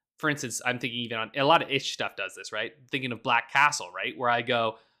 For instance, I'm thinking even on a lot of itch stuff does this, right? Thinking of Black Castle, right? Where I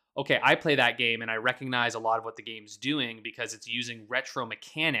go, okay, I play that game and I recognize a lot of what the game's doing because it's using retro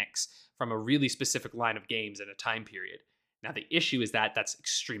mechanics from a really specific line of games in a time period. Now, the issue is that that's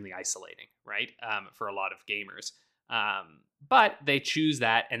extremely isolating, right? For a lot of gamers. But they choose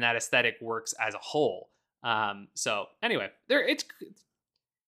that, and that aesthetic works as a whole. So anyway, it's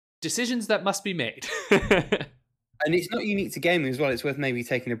decisions that must be made. And it's not unique to gaming as well. It's worth maybe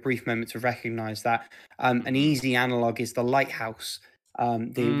taking a brief moment to recognize that. An easy analog is The Lighthouse,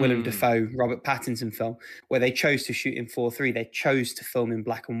 the Willem Dafoe, Robert Pattinson film, where they chose to shoot in 4:3. They chose to film in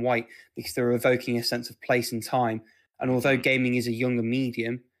black and white because they were evoking a sense of place and time. And although gaming is a younger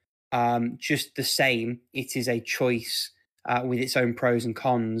medium, just the same, it is a choice with its own pros and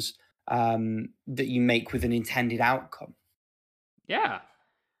cons that you make with an intended outcome. Yeah.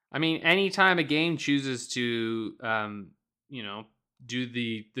 I mean, anytime a game chooses to, do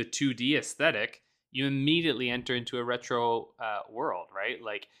the 2D aesthetic, you immediately enter into a retro world, right?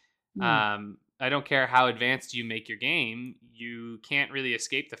 Like, I don't care how advanced you make your game, you can't really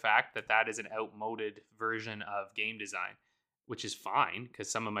escape the fact that that is an outmoded version of game design, which is fine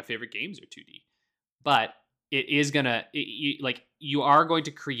because some of my favorite games are 2D. But it is gonna, you are going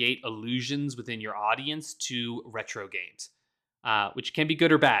to create illusions within your audience to retro games. Which can be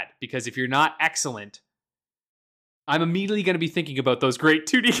good or bad, because if you're not excellent, I'm immediately going to be thinking about those great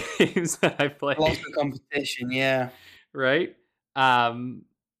 2D games that I've played. Lots of competition, yeah. Right?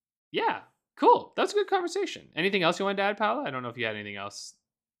 Yeah, cool. That's a good conversation. Anything else you wanted to add, Paula? I don't know if you had anything else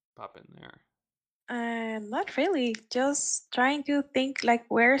pop in there. Not really. Just trying to think like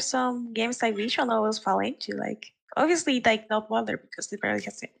where some games like visual novels fall into. Like obviously, like not Wonder because it barely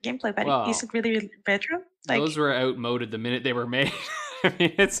has gameplay, but Well, is it really retro? Like, those were outmoded the minute they were made. I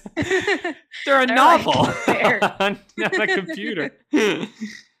mean, they're a They're novel like there. on a computer.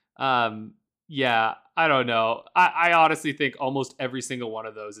 Yeah, I don't know. I honestly think almost every single one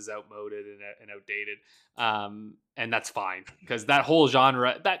of those is outmoded and outdated. And that's fine because that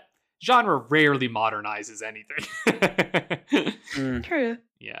genre rarely modernizes anything. True.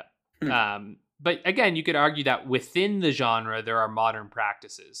 Yeah. But again, you could argue that within the genre there are modern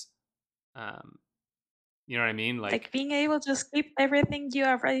practices. You know what I mean? Like being able to skip everything you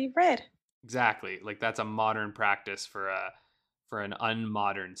already read. Exactly. Like that's a modern practice for an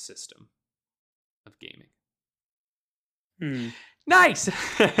unmodern system of gaming. Nice.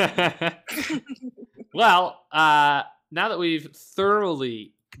 Well, now that we've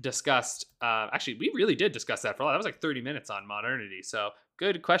thoroughly discussed, actually, we really did discuss that for a lot. That was like 30 minutes on modernity. So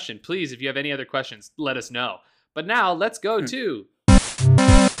good question. Please, if you have any other questions, let us know. But now let's go to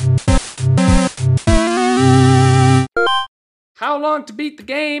how long to beat the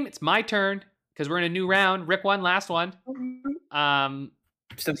game. It's my turn because we're in a new round. Rick won last one.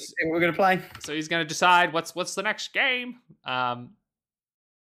 So we're gonna play. So he's gonna decide what's the next game.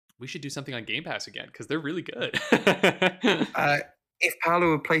 We should do something on Game Pass again because they're really good. If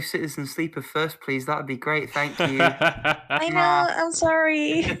Paolo would play Citizen Sleeper first, please, that would be great. Thank you. I know. I'm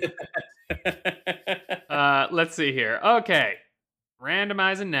sorry. Let's see here. Okay,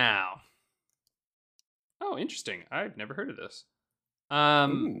 randomizing now. Oh, interesting. I've never heard of this.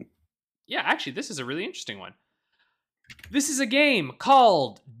 Yeah, actually, this is a really interesting one. This is a game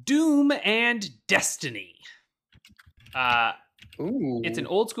called Doom and Destiny. It's an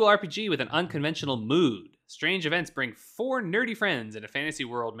old school RPG with an unconventional mood. Strange events bring 4 nerdy friends in a fantasy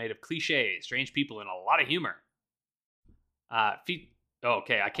world made of cliches, strange people, and a lot of humor.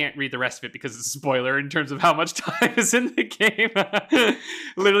 Okay, I can't read the rest of it because it's a spoiler in terms of how much time is in the game.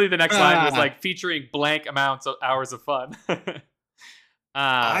 Literally, the next line was like featuring blank amounts of hours of fun.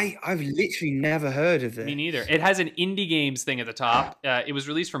 I've literally never heard of this. Me neither. It has an indie games thing at the top. It was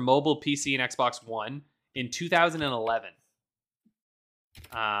released for mobile, PC, and Xbox One in 2011.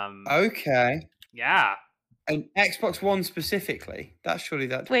 Okay. Yeah. And Xbox One specifically. That's surely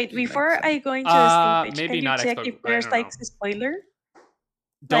that. Wait, before I go into the Steam page, maybe can not you check Xbox, if I there's don't like know. a spoiler?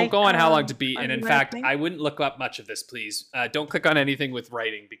 Don't Like, go on how long to beat. on And in the fact, thing? I wouldn't look up much of this, please. Don't click on anything with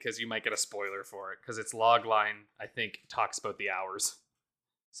writing because you might get a spoiler for it because its log line, I think, talks about the hours.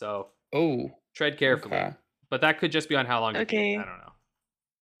 So tread carefully. Okay. but that could just be on how long. Okay. I don't know.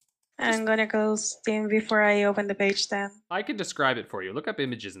 I'm gonna go Steam before I open the page then. I can describe it for you. Look up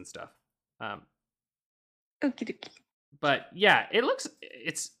images and stuff. Okie dokie. But yeah,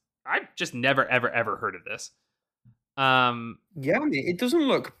 it's I've just never ever heard of this. Yeah, I mean, it doesn't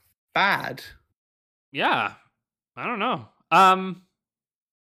look bad. Yeah, I don't know. I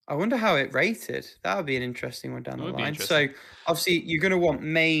wonder how it rated. That would be an interesting one down It the would be line. So obviously you're going to want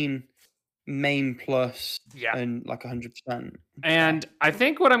main plus Yeah. and like 100%. And I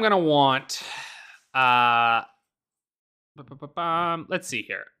think what I'm gonna want, let's see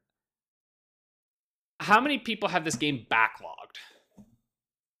here. How many people have this game backlogged?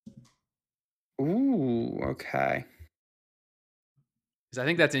 Ooh, okay. Because I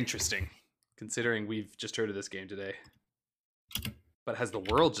think that's interesting, considering we've just heard of this game today. But has the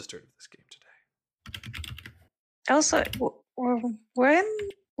world just heard of this game today? Also, when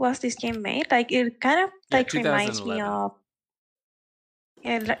was this game made? Like it kind of Yeah, like reminds me 2011. of.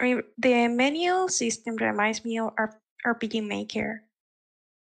 Yeah, the menu system reminds me of RPG Maker.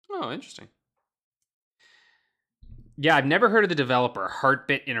 Oh, interesting. Yeah, I've never heard of the developer,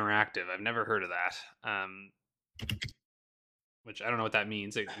 Heartbit Interactive. I've never heard of that. Which I don't know what that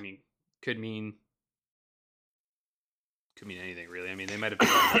means. I mean, could mean anything really. I mean, they might have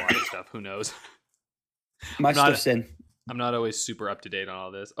developed a lot of stuff. Who knows? My stuff's in. I'm not always super up to date on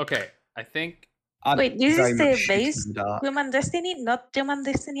all this. Okay, I think. Wait, this very is the much shooting base in the dark. Human Destiny, not Human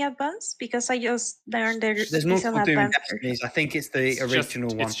Destiny Advance, because I just learned There's there's multiple an Doom and Advance. Destinies. I think it's the original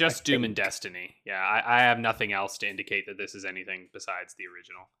one. It's just I Doom and think. Destiny. Yeah, I have nothing else to indicate that this is anything besides the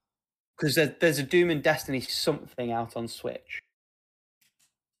original. Because there's a Doom and Destiny something out on Switch.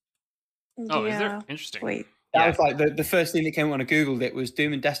 Oh, yeah. is there? Interesting. Wait. That Yeah. was like the first thing that came up when I googled it was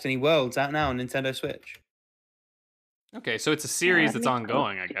Doom and Destiny Worlds out now on Nintendo Switch. Okay, so it's a series that'd that's be cool.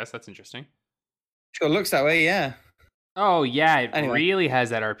 ongoing, I guess. That's interesting. Sure, looks that way, yeah. Oh, yeah, it Anyway. really has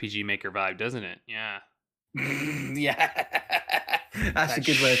that RPG Maker vibe, doesn't it? Yeah. Yeah. That's That a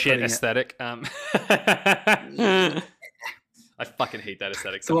good way of shit putting it. aesthetic. I fucking hate that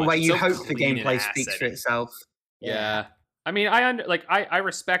aesthetic so The one much. where It's you so hope the clean and gameplay speaks for acidic. itself. Yeah. I mean, I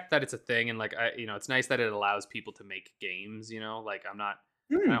respect that it's a thing, and like it's nice that it allows people to make games. Like I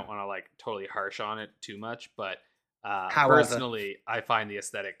don't want to like totally harsh on it too much, but However. personally, I find the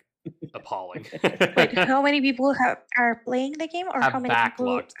aesthetic appalling. Wait, how many people are playing the game, or Have how many people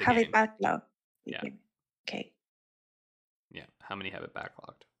backlogged the have game. it backlogged? the Yeah. game? Okay. Yeah, how many have it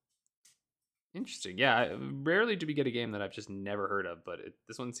backlogged? Interesting. Yeah, rarely do we get a game that I've just never heard of, but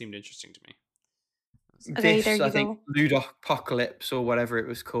this one seemed interesting to me. Okay, This, there you I think, go. Ludopocalypse or whatever it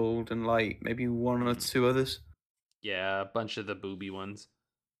was called, and like maybe one or two others. Yeah, a bunch of the booby ones.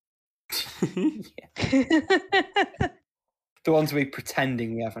 The ones we're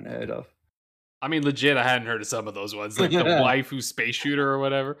pretending we haven't heard of. I mean, legit, I hadn't heard of some of those ones, like the waifu space shooter or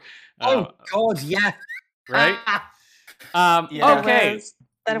whatever. Oh God, yeah. Right? Yeah. Okay,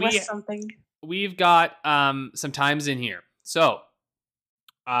 That we- was something. we've got some times in here. So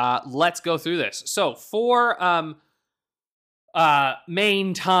let's go through this. So for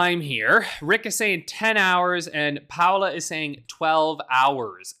main time here, Rick is saying 10 hours and Paula is saying 12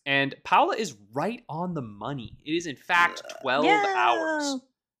 hours. And Paula is right on the money. It is in fact 12 hours.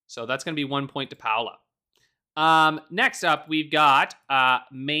 So that's going to be 1 point to Paula. Next up, we've got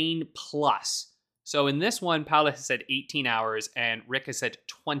main plus. So in this one, Paula has said 18 hours and Rick has said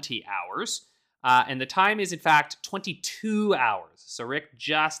 20 hours. And the time is, in fact, 22 hours. So Rick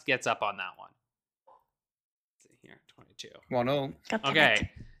just gets up on that one. Let's see here, 22. 1-0. God damn it. Okay.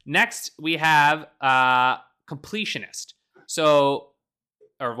 Next, we have completionist. So,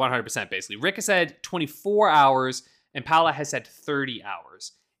 or 100% basically. Rick has said 24 hours and Paula has said 30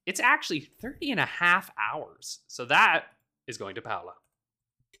 hours. It's actually 30 and a half hours. So that is going to Paula.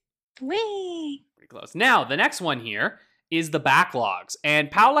 Whee! Pretty close. Now, the next one here is the backlogs. And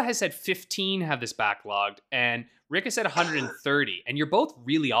Paula has said 15 have this backlogged, and Rick has said 130. And you're both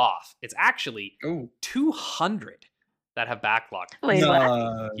really off. It's actually Oh, 200 that have backlogged. Wait, what?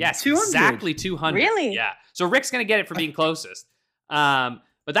 no. Yes, 200. exactly 200. Really? Yeah. So Rick's going to get it for being closest. But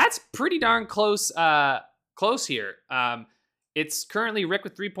that's pretty darn close here. It's currently Rick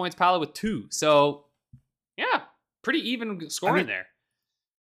with 3 points, Paula with 2. So, yeah, pretty even scoring there.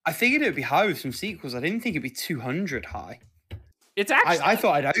 I figured it would be high with some sequels. I didn't think it'd be 200 high. It's actually, I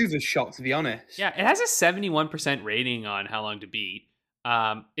thought I'd overshot, to be honest. yeah, it has a 71% rating on How Long to Beat.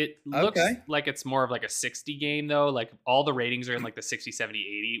 It looks Okay. like it's more of like a 60 game, though. Like, all the ratings are in like the 60, 70,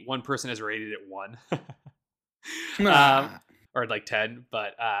 80. One person has rated it 1. Or like 10.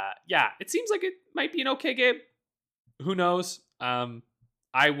 But yeah, it seems like it might be an okay game. Who knows?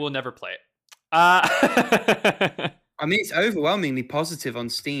 I will never play it. I mean, it's overwhelmingly positive on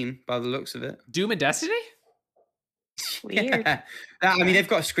Steam by the looks of it. Doom and Destiny? Weird. Yeah. I mean, they've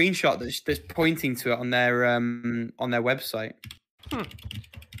got a screenshot that's pointing to it on their website.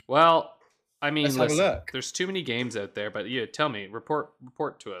 Well, I mean, Let's have a listen, look. there's too many games out there, but yeah, tell me, report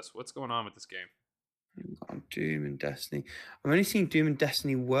to us. What's going on with this game? Doom and Destiny. I've only seen Doom and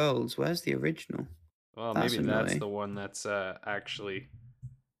Destiny Worlds. Where's the original? Well, That's maybe that's annoying. the one that's actually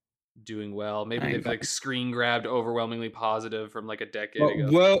doing well. Maybe Hang they've on. like screen grabbed overwhelmingly positive from like a decade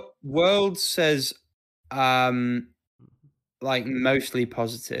ago. World says like mostly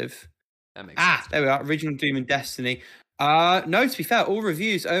positive. That makes sense. There we are. Original Doom and Destiny. No, to be fair, all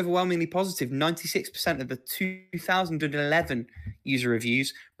reviews overwhelmingly positive. 96% of the 2011 user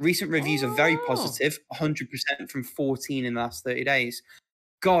reviews. Recent reviews are very positive. 100% from 14 in the last 30 days.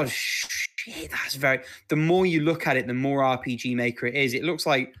 God, shit, that's very. The more you look at it, the more RPG Maker it is. It looks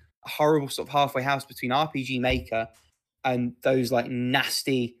like a horrible sort of halfway house between RPG Maker and those like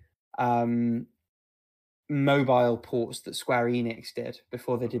nasty mobile ports that Square Enix did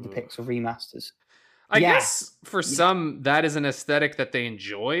before they did the Pixel remasters. I guess for some that is an aesthetic that they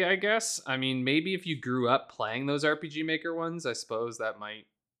enjoy, I guess. I mean, maybe if you grew up playing those RPG Maker ones, I suppose that might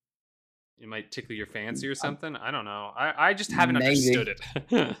tickle your fancy or something. I don't know. I just haven't understood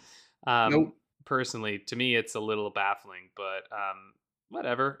it. Nope. Personally, to me it's a little baffling, but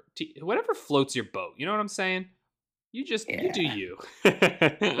whatever. Whatever floats your boat. You know what I'm saying? You do you.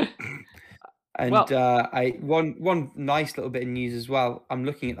 And one nice little bit of news as well. I'm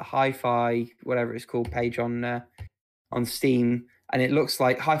looking at the Hi-Fi, whatever it's called, page on Steam, and it looks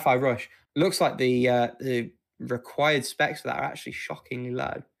like Hi-Fi Rush. Looks like the required specs for that are actually shockingly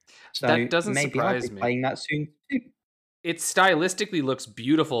low. So that doesn't maybe I'll surprise be me. playing that soon too. It stylistically looks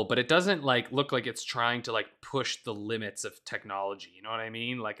beautiful, but it doesn't like look like it's trying to like push the limits of technology. You know what I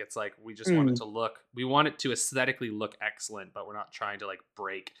mean? Like it's like we just want it to look. We want it to aesthetically look excellent, but we're not trying to like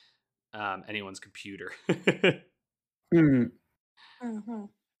break anyone's computer. Mm-hmm.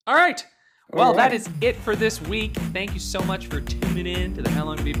 All right. Well, that is it for this week. Thank you so much for tuning in to the How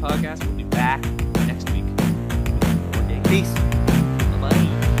Long to Beat podcast. We'll be back next week. Peace.